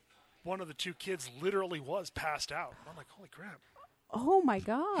 One of the two kids literally was passed out. I'm like, holy crap. Oh, my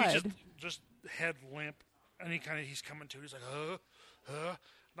God. He's just head limp, and he's coming to. He's like, and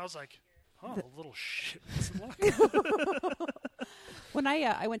I was like, oh, little shit. What's it like? When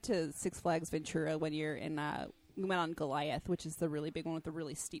I went to Six Flags Ventura one year, and we went on Goliath, which is the really big one with the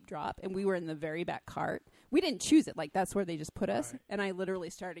really steep drop, and we were in the very back cart. We didn't choose it. Like, that's where they just put us. Right. And I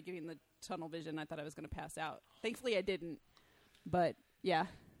literally started getting the tunnel vision. I thought I was going to pass out. Thankfully, I didn't. But, yeah.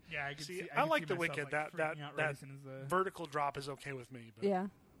 Yeah, I could See, see. I could like see the myself, Wicked. like, That freaking out right that as soon as the- vertical drop is okay with me. But Yeah.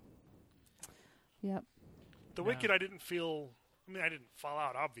 Yep. the Wicked, I didn't feel. I mean, I didn't fall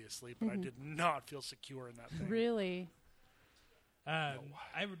out, obviously, but I did not feel secure in that thing. Really? I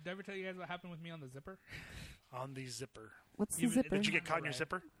would never tell you guys what happened with me on the zipper. On the zipper. What's the Even- zipper? Did you get caught in your Right.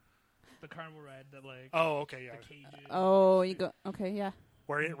 zipper? The carnival ride that like Oh, okay, yeah. the cages. Oh, you go. Okay, yeah.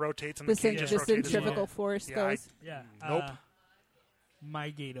 Where it rotates and The, the cages the rotate as well. centrifugal force Yeah, goes. Yeah. Nope. My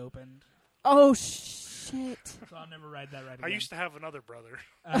gate opened, Oh, shit. so I'll never ride that ride again. I used to have another brother.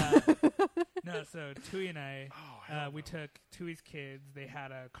 No, so Tui and I, Oh, hell we took Tui's kids. They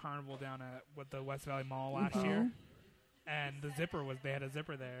had a carnival down at the West Valley Mall last Mm-hmm. year, and the zipper was. They had a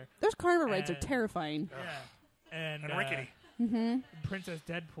zipper there. Those carnival rides are And- terrifying. Yeah, and rickety. Princess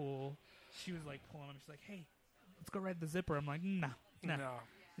Deadpool, she was like pulling on me. She's like, "Hey, let's go ride the zipper." I'm like, "No." No. And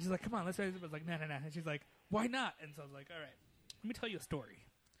she's like, "Come on, let's ride the zipper." I was like, "No." And she's like, "Why not?" And so I was like, "All right, let me tell you a story.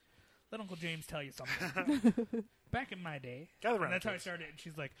 Let Uncle James tell you something." Back in my day, Gather and around, that's how I kids. started. And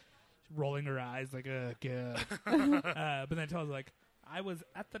she's like, rolling her eyes, like, good. But then I told her, like, I was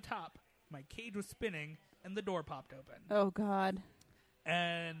at the top, my cage was spinning, and the door popped open. Oh, God.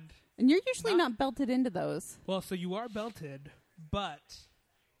 And, And you're usually not belted into those. well, so you are belted, but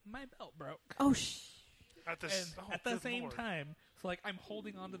my belt broke. Oh, At the, And oh, at the good same Lord. time, so, like, I'm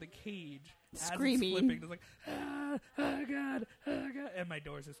holding onto the cage as Screaming. it's flipping. It's like, oh, God, oh, God. And my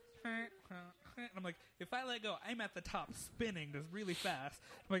door's just, and I'm like, if I let go, I'm at the top spinning just really fast.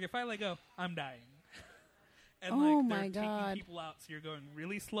 I'm like, if I let go, I'm dying. And, Oh, like, my they're God. taking people out, so you're going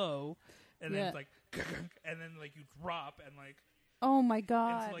really slow. And then Yeah. it's like, and then, like, you drop, and, like, Oh, my and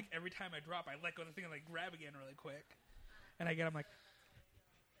God. so, like, every time I drop, I let go of the thing and, like, grab again really quick. And I get, I'm like,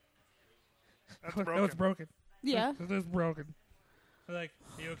 That's no, broken. it's broken. Yeah. It is broken. Like,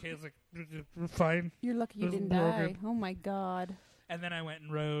 are you okay? It's like, fine. You're lucky you This is didn't die. broken. Oh my god. And then I went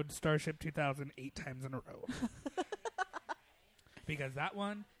and rode Starship 2000 8 times in a row. Because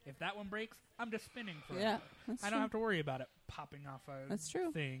if that one breaks, I'm just spinning for Yeah, it. that's I don't true. have to worry about it popping off a That's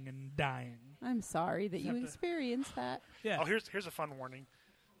true. thing and dying. I'm sorry that you Have to- experienced that. Yeah. Oh, here's a fun warning.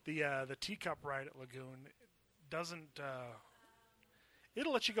 The teacup ride at Lagoon doesn't.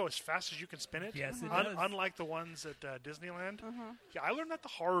 It'll let you go as fast as you can spin it. Yes, it does. Unlike the ones at Disneyland. Yeah, I learned that the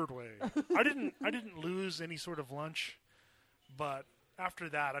hard way. I didn't lose any sort of lunch, but after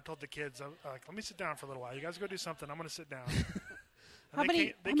that, I told the kids, like, let me sit down for a little while. You guys go do something. I'm going to sit down. And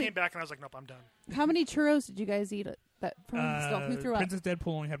they came back, and I was like, nope, I'm done. How many churros did you guys eat from still? Who threw up? Princess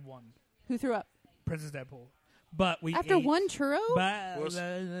Deadpool only had one. Who threw up? Princess Deadpool. But we After ate, one churro?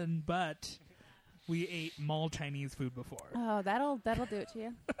 but we ate mall Chinese food before. Oh, that'll do it to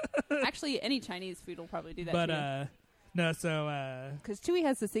you. Actually, any Chinese food will probably do that But to you. no, so Because Chewy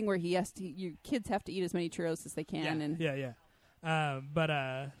has this thing where he has to. Your kids have to eat as many churros as they can, and yeah.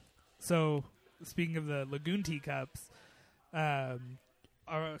 So speaking of the Lagoon teacups,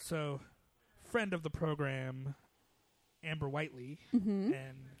 so friend of the program, Amber Whiteley,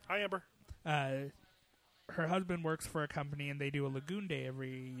 and Hi, Amber. her husband works for a company, and they do a Lagoon Day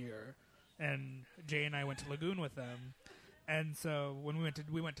every year. And Jay and I went to Lagoon with them, and so when we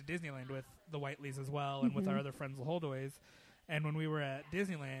went to Disneyland with the Whiteleys as well, and with our other friends, the Holdaways. And when we were at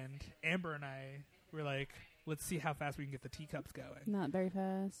Disneyland, Amber and I were like, let's see how fast we can get the teacups going. not very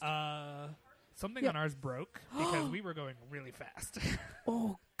fast. Something on ours broke because we were going really fast.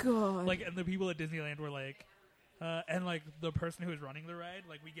 Oh god! Like, and the people at Disneyland were like, and like the person who was running the ride,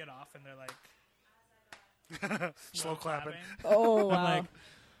 like we get off and they're like Slow clapping. Oh wow! I'm like,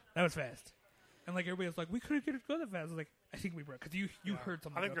 that was fast. And like everybody was like, we couldn't get it go that fast. I was like, I think we broke because you heard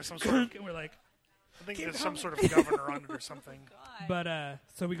something. I think go there's some sort of- and we're like, I think Keep there's some going. sort of governor on it or something. but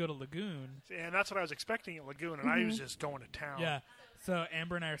so we go to Lagoon. And that's what I was expecting at Lagoon, and I was just going to town. Yeah. So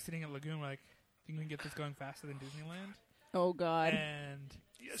Amber and I are sitting at Lagoon. We're like, think we can get this going faster than Disneyland? Oh god! And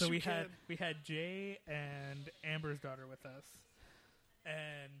Yes, so you we had Jay and Amber's daughter with us,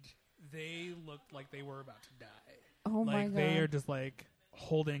 and they looked like they were about to die. Oh my Like god! they are just like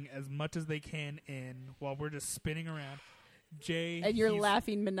holding as much as they can in while we're just spinning around. Jay and you're he's-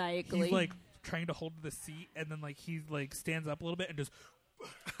 laughing maniacally. He's like trying to hold the seat, and then like he like stands up a little bit and just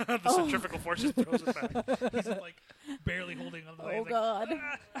The centrifugal force just throws it back. he's just, like barely holding on to the oh legs, god!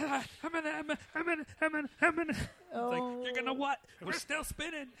 I'm in. It's like, you're gonna what? We're still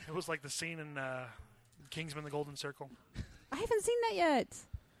spinning. It was like the scene in Kingsman: The Golden Circle. I haven't seen that yet.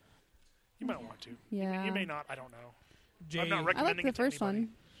 You might want to. Yeah. You may not. I don't know. Jay, I'm not I like recommending the it to first anybody. one.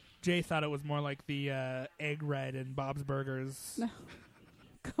 Jay thought it was more like the egg ride in Bob's Burgers. No.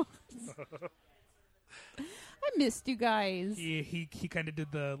 God. I missed you guys. He kind of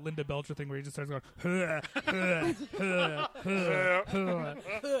did the Linda Belcher thing where he just starts going. "Huh, huh, huh, huh,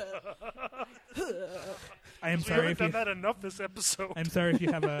 huh." I am We sorry haven't if done you. that enough this episode. I'm sorry if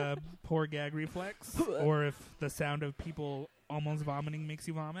you have a poor gag reflex, or if the sound of people almost vomiting makes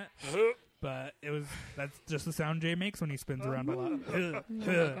you vomit. But that's just the sound Jay makes when he spins around a lot.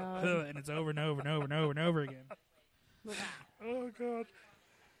 God. And it's over and over and over and over and over again. Oh God.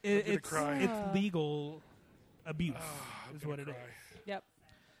 It's cry. it's legal abuse is what it is. Yep.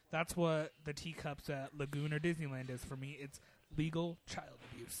 That's what the teacups at Lagoon or Disneyland is for me. It's legal child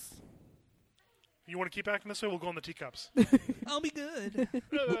abuse. You want to keep acting this way? We'll go on the teacups. I'll be good.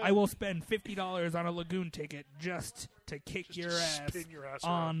 I will spend $50 on a Lagoon ticket just to kick Just your to ass spin your ass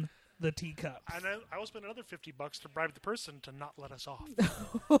on the teacups. And I will spend another $50 to bribe the person to not let us off.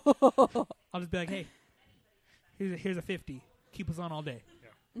 I'll just be like, hey, here's a 50. Keep us on all day.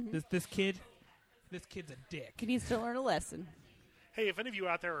 Yeah. This kid's a dick. He needs to learn a lesson. Hey, if any of you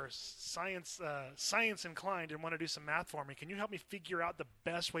out there are science inclined and want to do some math for me, can you help me figure out the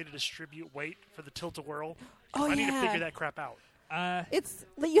best way to distribute weight for the tilt-a-whirl? Oh, I need to yeah. figure that crap out. It's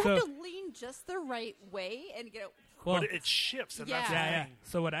you have So- to lean just the right way and get it. Well, But it shifts, and that's the yeah. thing.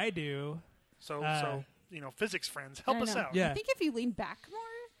 So what I do, So physics friends, help I us know. out. Yeah. I think if you lean back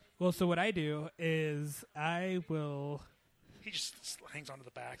more. so what I do is I will. He just hangs onto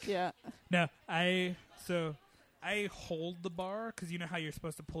the back. Yeah. No, I hold the bar because you know how you're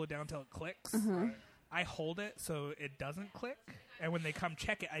supposed to pull it down until it clicks. Right. I hold it so it doesn't click, and when they come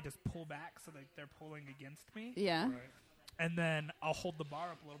check it, I just pull back so that they're pulling against me, Yeah. Right. and then I'll hold the bar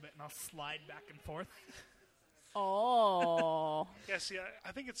up a little bit and I'll slide back and forth. Oh. Yeah, see,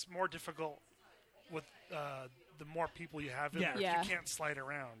 I think it's more difficult with the more people you have in Yeah. there. Yeah. You can't slide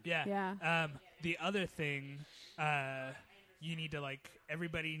around. Yeah. Yeah. The other thing, you need to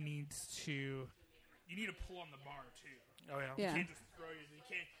everybody needs to. You need to pull on the bar too. Oh, yeah. Yeah.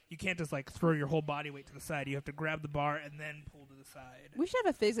 You can't just like throw your whole body weight to the side. You have to grab the bar and then pull to the side. We should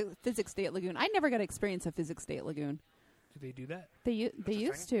have a physics day at Lagoon. I never got to experience a physics day at Lagoon. Do they do that? They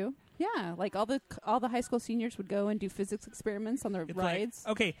used to. Yeah, like all the high school seniors would go and do physics experiments on their It's rides.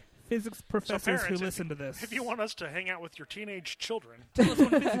 like, okay, physics professors parents, who listen to this. If you want us to hang out with your teenage children, tell us what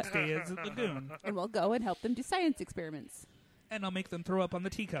physics day is at Lagoon. And we'll go and help them do science experiments. And I'll make them throw up on the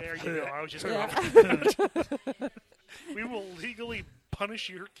teacup. there you go. I was just Yeah. We will legally punish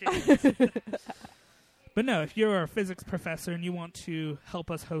your kids. But no, if you're a physics professor and you want to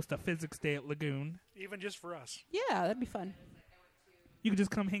help us host a physics day at Lagoon, Even just for us. Yeah, that'd be fun. you can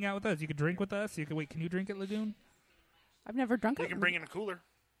just come hang out with us. You can drink with us. You can wait. Can you drink at Lagoon? I've never drunk You it. can bring in a cooler.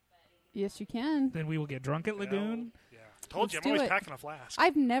 Yes, you can. Then we will get drunk at Lagoon. Yeah. Told you, Let's I'm do always it. packing a flask.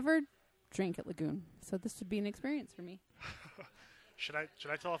 I've never drank at Lagoon, so this would be an experience for me. Should I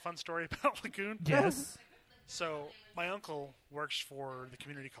tell a fun story about Lagoon? Yes. So my uncle works for the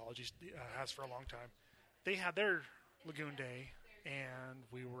community college. He has for a long time. They had their Lagoon Day, and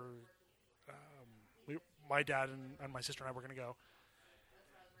we were, my dad and my sister and I were going to go.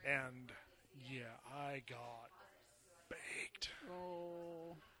 And yeah, I got baked.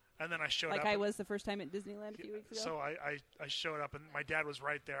 Oh. And then I showed Like up. I was the first time at Disneyland a few weeks ago. So I showed up, and my dad was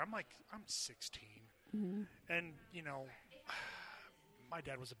right there. I'm 16, and you know, my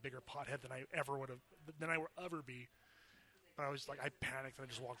dad was a bigger pothead than I would ever be. But I was like, I panicked and I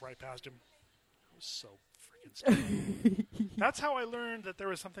just walked right past him. I was so freaking scared. That's how I learned that there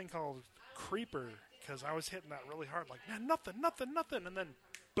was something called creeper, because I was hitting that really hard, like, man, nothing, and then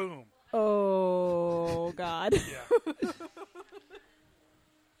boom. Oh, God. Yeah.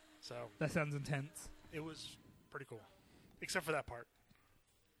 So That sounds intense. it was pretty cool, except for that part.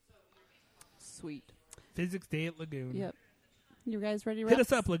 Sweet. Physics day at Lagoon. Yep. You guys ready to Hit wrap?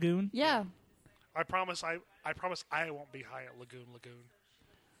 us up, Lagoon. Yeah. I promise I won't be high at Lagoon.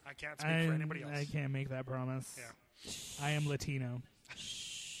 I can't speak for anybody else. I can't make that promise. Yeah. I am Latino.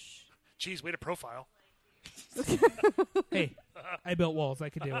 Geez, way to profile. Hey, I built walls. I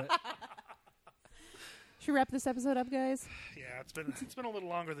could do it. Should we wrap this episode up, guys? Yeah, it's been a little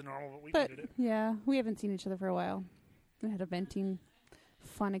longer than normal, but we But, needed it. yeah, we haven't seen each other for a while. We had a venting,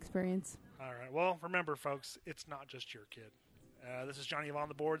 fun experience. All right. Well, remember, folks, it's not just your kid. This is Johnny on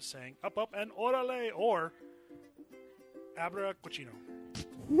the board saying up, and orale, or abra cochino.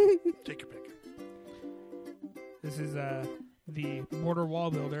 Take your pick. This is the border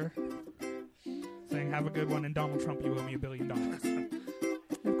wall builder saying, have a good one, and Donald Trump, you owe me $1 billion.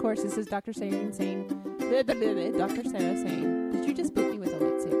 And of course, this is Dr. Sarah saying, Dr. Sarah saying, did you just boot me with a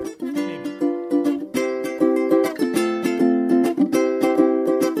lightsaber? Maybe.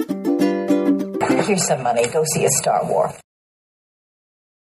 Here's some money. Go see a Star Wars.